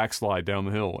into a backslide down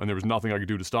the hill, and there was nothing I could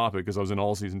do to stop it because I was in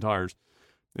all-season tires.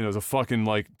 And it was a fucking,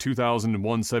 like,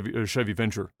 2001 Chevy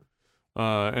Venture.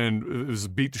 And it was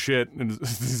beat to shit, and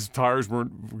these tires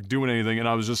weren't doing anything, and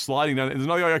I was just sliding down, and there's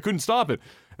nothing, I couldn't stop it.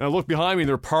 And I looked behind me, and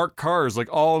there were parked cars, like,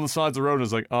 all on the sides of the road, and I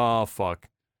was like, oh, fuck.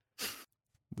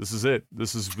 This is it.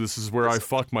 This is where I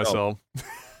fucked myself.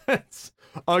 Because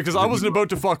I wasn't about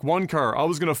to fuck one car. I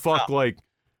was gonna fuck,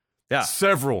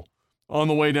 several on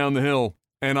the way down the hill.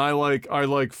 And I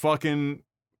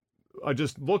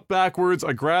just looked backwards,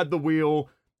 I grabbed the wheel,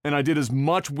 and I did as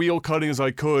much wheel cutting as I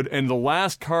could, and the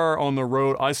last car on the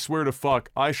road, I swear to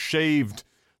fuck, I shaved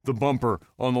the bumper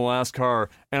on the last car,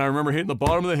 and I remember hitting the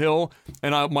bottom of the hill,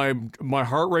 and my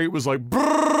heart rate was like,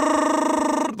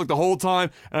 brrrr, like the whole time,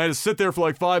 and I had to sit there for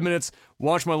like 5 minutes,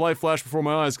 watch my life flash before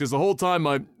my eyes, because the whole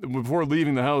time, before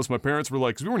leaving the house, my parents were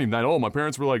like, because we weren't even that old, my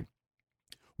parents were like,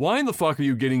 why in the fuck are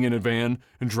you getting in a van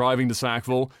and driving to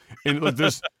Sackville? And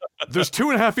there's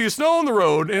 2.5 feet of snow on the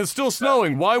road, and it's still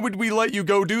snowing. Why would we let you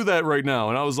go do that right now?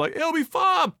 And I was like, it'll be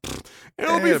fine.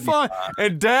 It'll be fine.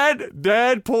 And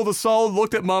Dad pulled a solid,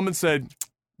 looked at Mom and said,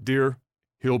 dear,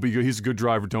 he'll be good. He's a good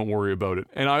driver. Don't worry about it.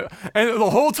 And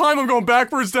the whole time I'm going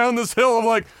backwards down this hill, I'm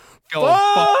like,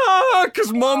 fuck,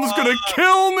 because Mom's going to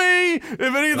kill me if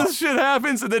any of this shit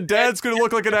happens, and then Dad's going to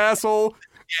look like an asshole.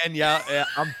 And yeah,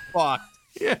 I'm fucked.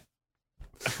 Yeah.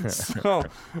 So,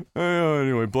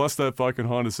 anyway, bless that fucking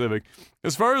Honda Civic.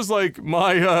 As far as like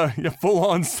my full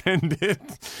on send it.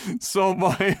 So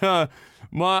I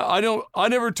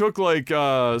never took like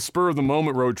spur of the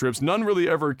moment road trips. None really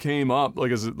ever came up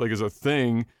like as a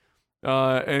thing.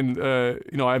 I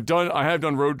have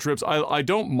done road trips. I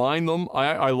don't mind them.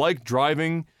 I like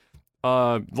driving.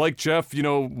 Like Jeff,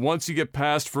 once you get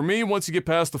past the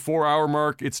 4-hour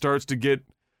mark, it starts to get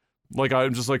like,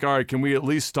 I'm just like, all right, can we at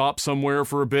least stop somewhere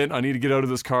for a bit? I need to get out of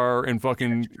this car and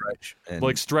fucking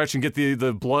stretch and get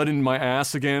the blood in my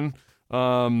ass again.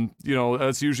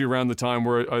 That's usually around the time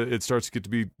where it starts to get to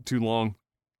be too long.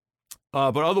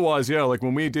 But otherwise, yeah, like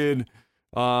when we did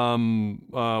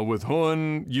with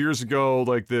Hun years ago,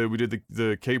 like we did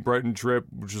the Cape Breton trip,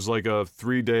 which was like a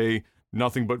 3-day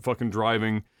nothing but fucking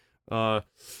driving kind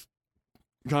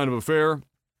of affair.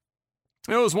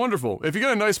 It was wonderful. If you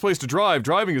get a nice place to drive,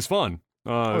 driving is fun.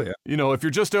 If you're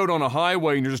just out on a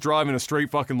highway and you're just driving a straight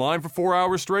fucking line for 4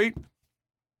 hours straight,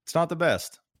 it's not the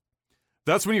best.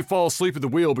 That's when you fall asleep at the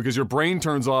wheel because your brain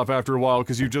turns off after a while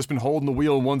because you've just been holding the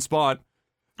wheel in one spot.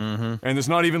 Mm-hmm. And there's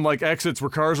not even like exits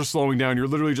where cars are slowing down. You're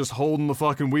literally just holding the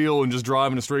fucking wheel and just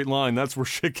driving a straight line. That's where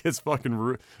shit gets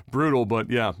fucking brutal.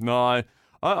 But yeah, no,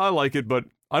 I like it, but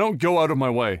I don't go out of my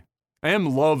way.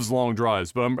 Em loves long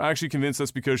drives, but I'm actually convinced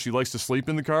that's because she likes to sleep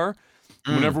in the car.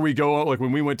 Whenever we go out, like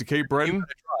when we went to Cape Breton,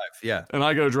 drive, yeah, and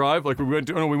I gotta drive, like we went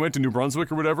to New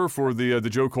Brunswick or whatever for the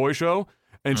Joe Coy show,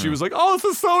 and she was like, "Oh, this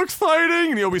is so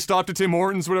exciting!" And we stopped at Tim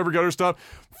Hortons, whatever, got her stuff.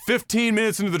 15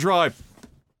 minutes into the drive,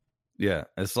 yeah,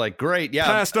 it's like great, yeah,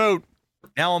 passed out.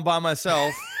 Now I'm by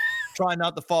myself, trying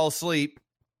not to fall asleep.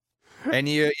 And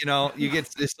you get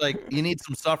this, like, you need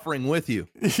some suffering with you.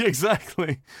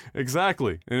 Exactly.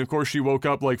 And of course she woke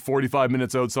up like 45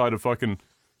 minutes outside of fucking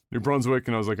New Brunswick,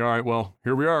 and I was like, all right, well,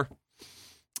 here we are.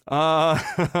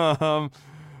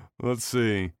 Let's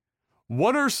see.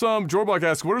 Jorbach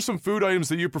asks, what are some food items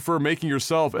that you prefer making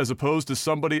yourself as opposed to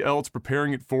somebody else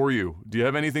preparing it for you? Do you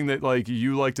have anything that like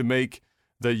you like to make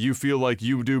that you feel like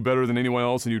you do better than anyone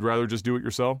else and you'd rather just do it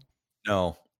yourself?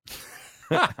 No.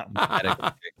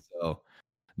 I'm so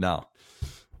no.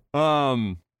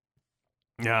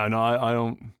 Yeah, no,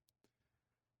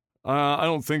 I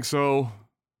don't think so.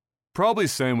 Probably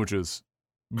sandwiches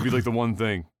would be like the one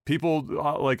thing. People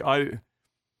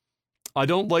I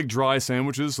don't like dry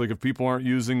sandwiches. Like if people aren't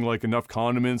using like enough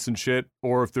condiments and shit,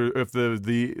 or if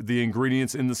the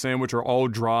ingredients in the sandwich are all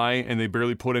dry and they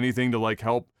barely put anything to like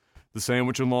help the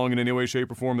sandwich along in any way,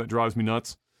 shape, or form, that drives me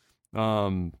nuts.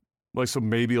 So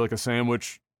maybe like a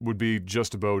sandwich would be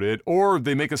just about it. Or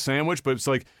they make a sandwich, but it's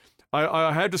like,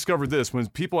 I had discovered this. When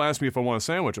people ask me if I want a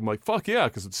sandwich, I'm like, fuck yeah,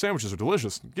 because sandwiches are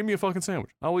delicious. Give me a fucking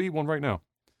sandwich. I'll eat one right now.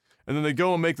 And then they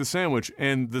go and make the sandwich,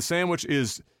 and the sandwich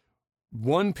is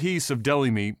one piece of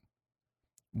deli meat,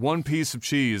 one piece of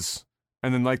cheese,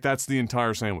 and then like that's the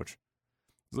entire sandwich.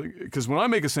 Because when I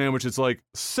make a sandwich, it's like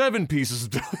 7 pieces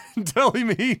of deli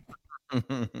meat.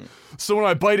 So when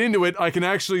I bite into it, I can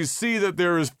actually see that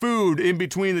there is food in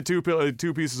between the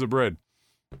two pieces of bread.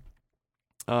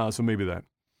 So maybe that.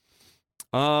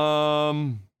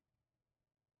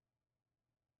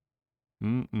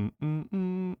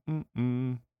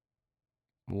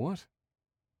 What?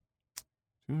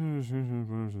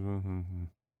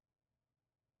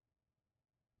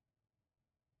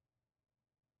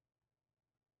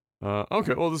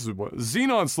 Okay, well, this is what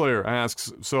Xenon Slayer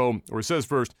asks. Or he says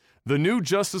first, the new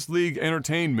Justice League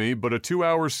entertained me, but a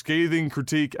 2-hour scathing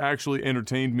critique actually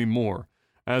entertained me more.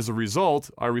 As a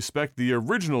result, I respect the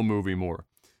original movie more.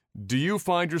 Do you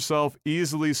find yourself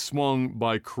easily swung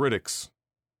by critics?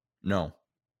 No.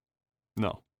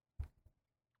 No.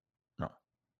 No.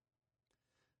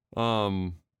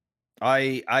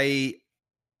 I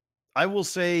will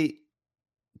say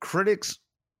critics,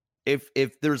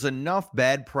 if there's enough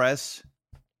bad press,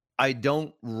 I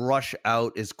don't rush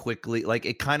out as quickly. Like,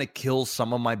 it kind of kills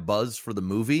some of my buzz for the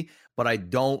movie, but I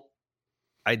don't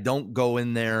go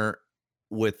in there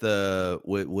with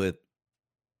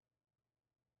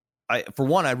for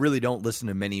one, I really don't listen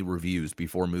to many reviews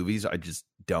before movies. I just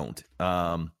don't.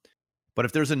 But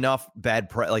if there's enough bad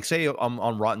press, like say I'm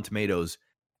on Rotten Tomatoes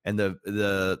and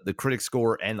the critic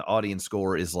score and the audience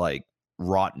score is like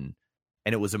rotten,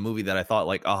 and it was a movie that I thought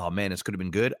like, oh man, this could have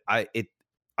been good. I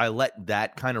let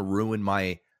that kind of ruin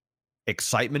my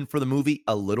excitement for the movie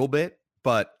a little bit,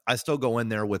 but I still go in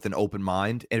there with an open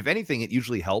mind. And if anything, it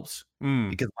usually helps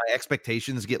because my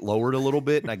expectations get lowered a little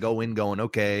bit, and I go in going,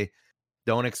 okay,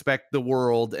 don't expect the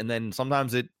world, and then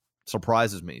sometimes it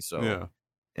surprises me. So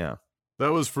yeah.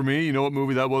 That was for me. You know what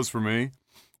movie that was for me?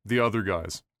 The Other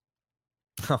Guys.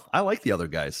 I like The Other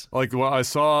Guys. Like, well, I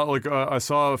saw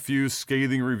a few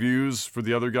scathing reviews for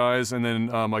The Other Guys, and then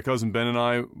my cousin Ben and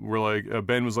I were like,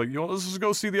 Ben was like, let's just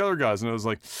go see The Other Guys, and I was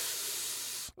like,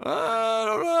 I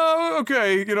don't know,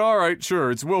 okay, all right,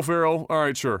 sure, it's Will Ferrell, all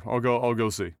right, sure, I'll go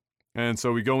see. And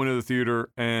so we go into the theater,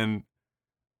 and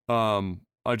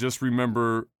I just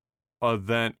remember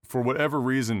that for whatever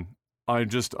reason, I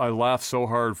laughed so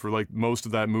hard for like most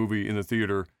of that movie in the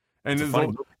theater. And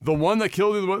the one that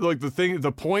killed me, like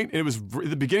the point, it was at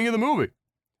the beginning of the movie.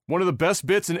 One of the best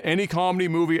bits in any comedy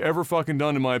movie ever fucking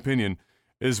done, in my opinion,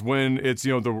 is when it's,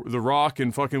 the Rock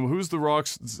and fucking, who's the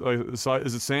Rock's, is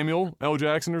it Samuel L.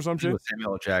 Jackson or some shit?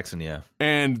 Samuel L. Jackson, yeah.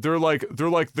 And they're like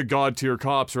the god tier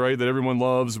cops, right? That everyone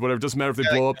loves, whatever. Doesn't matter if they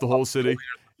blow up the whole city.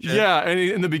 Yeah, and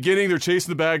in the beginning, they're chasing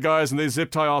the bad guys, and they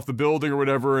zip tie off the building or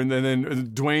whatever, and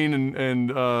then Dwayne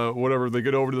and whatever, they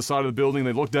get over to the side of the building,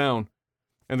 they look down,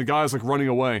 and the guy's like running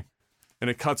away,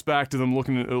 and it cuts back to them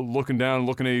looking down,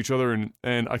 looking at each other, and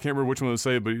I can't remember which one to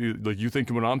say, but you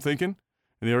thinking what I'm thinking,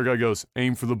 and the other guy goes,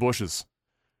 aim for the bushes,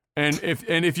 and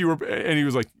if you were, and he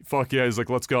was like, fuck yeah, he's like,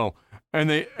 let's go,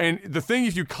 and the thing,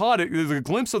 if you caught it, there's a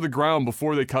glimpse of the ground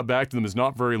before they cut back to them is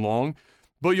not very long.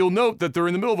 But you'll note that they're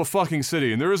in the middle of a fucking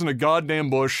city, and there isn't a goddamn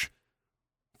bush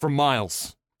for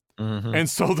miles. Mm-hmm. And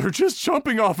so they're just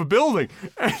jumping off a building,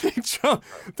 and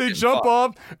they jump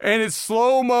off, and it's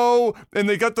slow-mo, and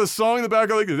they got the song in the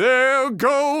background, like, there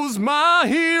goes my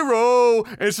hero,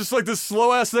 and it's just like this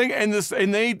slow-ass thing, and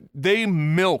they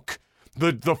milk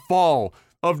the fall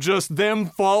of just them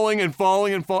falling,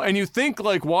 and you think,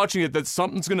 like, watching it, that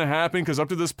something's gonna happen, because up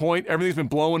to this point, everything's been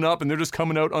blowing up, and they're just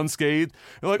coming out unscathed,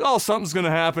 and like, oh, something's gonna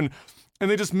happen,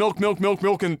 and they just milk,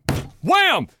 and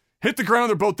wham! Hit the ground,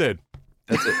 they're both dead.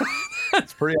 That's it.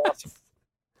 That's pretty awesome.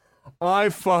 I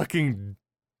fucking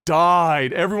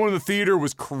died. Everyone in the theater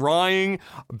was crying.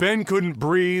 Ben couldn't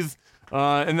breathe,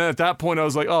 and then at that point, I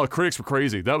was like, oh, critics were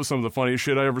crazy. That was some of the funniest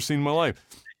shit I ever seen in my life.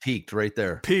 Peaked right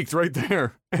there.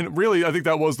 And really, I think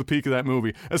that was the peak of that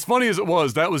movie. As funny as it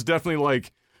was, that was definitely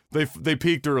like, they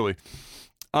peaked early.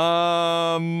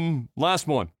 Last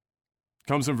one.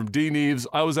 Comes in from D. Neves.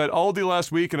 I was at Aldi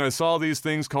last week and I saw these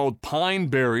things called pine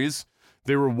berries.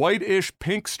 They were whitish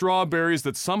pink strawberries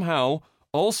that somehow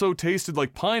also tasted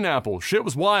like pineapple. Shit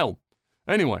was wild.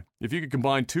 Anyway, if you could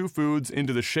combine two foods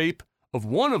into the shape of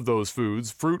one of those foods,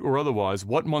 fruit or otherwise,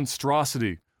 what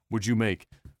monstrosity would you make?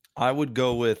 I would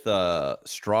go with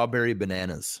strawberry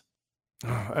bananas.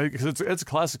 Because it's a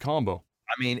classic combo.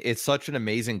 I mean, it's such an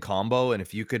amazing combo, and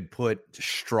if you could put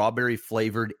strawberry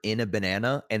flavored in a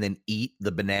banana and then eat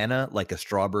the banana like a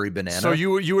strawberry banana. So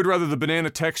you would rather the banana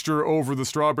texture over the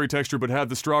strawberry texture, but have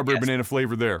the strawberry banana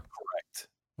flavor there. Correct.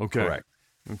 Okay. Correct.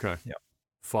 Okay. Yeah.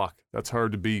 Fuck, that's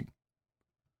hard to beat.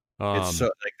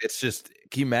 It's just,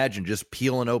 can you imagine just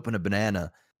peeling open a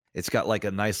banana? It's got like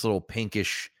a nice little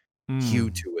pinkish hue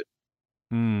to it,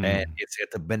 and it's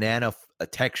got the banana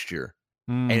texture.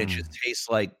 And it just tastes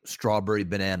like strawberry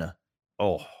banana.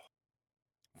 Oh,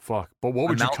 fuck! But what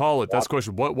would you call it? That's the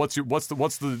question. What's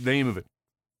the name of it?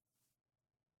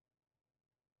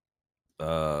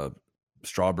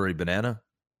 Strawberry banana.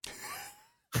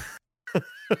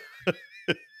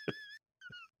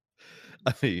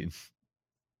 I mean,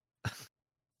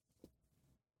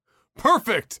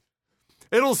 Perfect.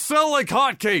 It'll sell like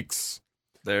hotcakes.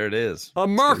 There it is. A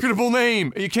marketable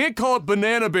name. You can't call it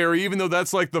banana berry, even though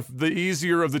that's like the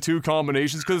easier of the two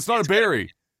combinations, because it's not a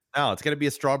berry. No, it's going to be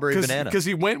a strawberry banana. Because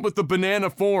he went with the banana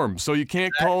form, so you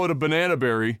can't call it a banana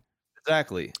berry.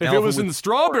 Exactly. If it was in the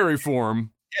strawberry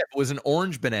form... Yeah, if it was an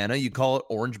orange banana, you call it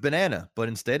orange banana. But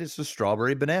instead, it's a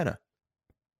strawberry banana.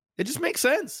 It just makes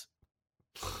sense.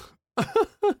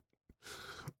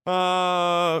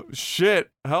 Shit.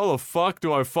 How the fuck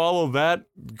do I follow that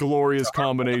glorious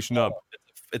combination up?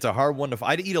 It's a hard one to...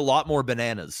 I'd eat a lot more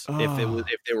bananas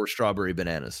if they were strawberry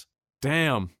bananas.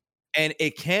 Damn. And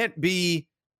it can't be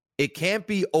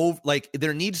over, like,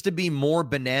 there needs to be more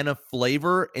banana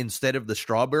flavor instead of the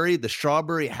strawberry. The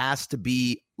strawberry has to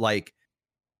be like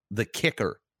the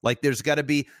kicker. Like, there's got to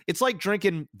be, it's like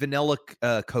drinking vanilla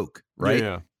Coke, right?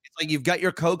 Yeah. It's like you've got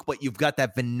your Coke, but you've got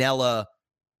that vanilla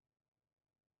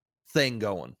thing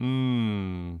going.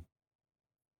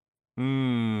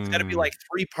 It's got to be like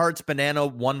 3 parts banana,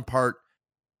 1 part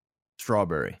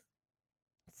strawberry.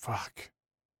 Fuck.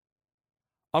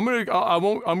 I'm gonna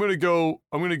go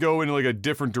in like a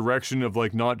different direction of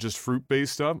like not just fruit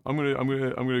based stuff. I'm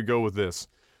gonna go with this.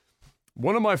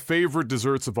 One of my favorite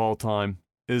desserts of all time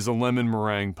is a lemon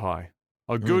meringue pie.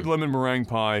 A good lemon meringue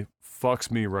pie fucks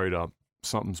me right up.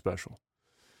 Something special.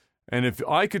 And if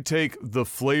I could take the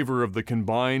flavor of the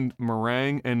combined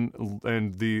meringue and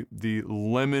the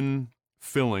lemon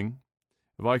filling,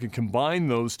 if I could combine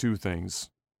those two things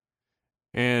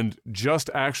and just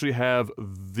actually have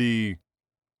the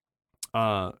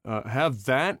have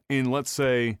that in, let's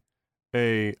say,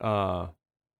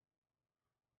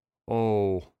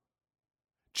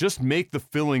 just make the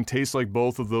filling taste like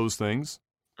both of those things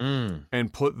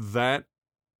and put that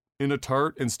in a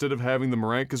tart instead of having the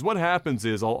meringue. Because what happens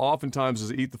is I'll oftentimes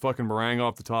just eat the fucking meringue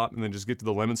off the top and then just get to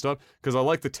the lemon stuff because I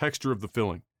like the texture of the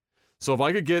filling. So if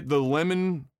I could get the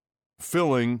lemon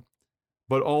filling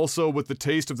but also with the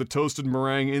taste of the toasted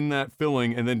meringue in that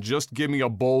filling, and then just give me a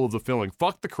bowl of the filling.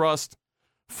 Fuck the crust,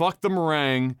 fuck the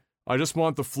meringue. I just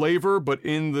want the flavor, but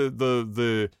in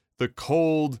the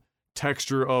cold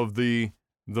texture of the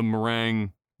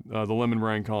meringue, the lemon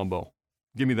meringue combo.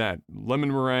 Give me that lemon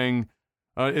meringue.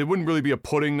 It wouldn't really be a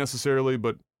pudding necessarily,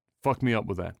 but fuck me up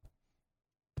with that.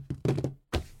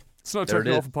 It's not a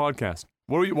technical alpha podcast.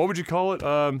 What would you call it?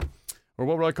 Or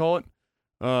what would I call it?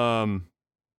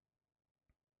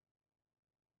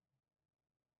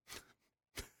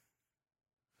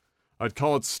 I'd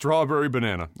call it strawberry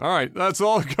banana. All right, that's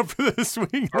all I got for this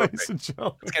week, ladies and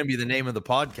gentlemen. It's going to be the name of the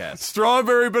podcast.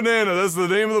 Strawberry banana. That's the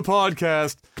name of the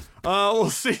podcast. We'll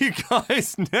see you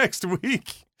guys next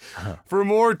week for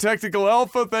more Technical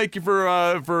Alpha. Thank you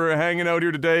for hanging out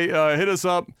here today. Hit us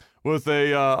up with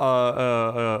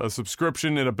a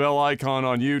subscription and a bell icon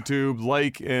on YouTube.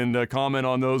 Like and comment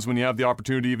on those when you have the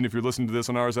opportunity, even if you're listening to this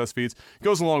on RSS feeds. It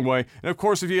goes a long way. And of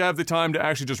course, if you have the time to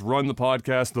actually just run the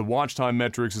podcast, the watch time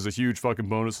metrics is a huge fucking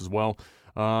bonus as well.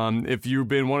 If you've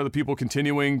been one of the people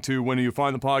continuing to, when you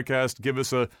find the podcast, give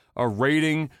us a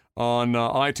rating on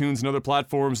iTunes and other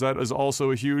platforms, that is also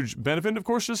a huge benefit. And of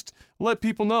course, just let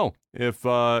people know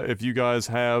if you guys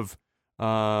have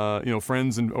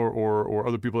friends and or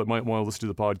other people that might want to listen to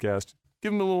the podcast.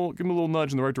 Give them a little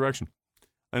nudge in the right direction.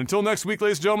 And until next week,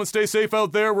 ladies and gentlemen, stay safe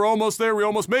out there. We're almost there. We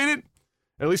almost made it.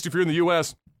 At least if you're in the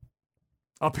U.S.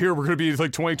 Up here, we're going to be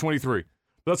like 2023.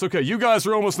 But that's okay. You guys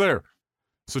are almost there.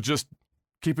 So just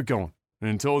keep it going. And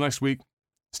until next week,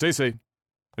 stay safe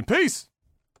and peace.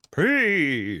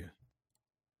 Pee.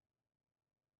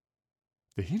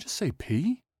 Did he just say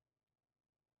pee?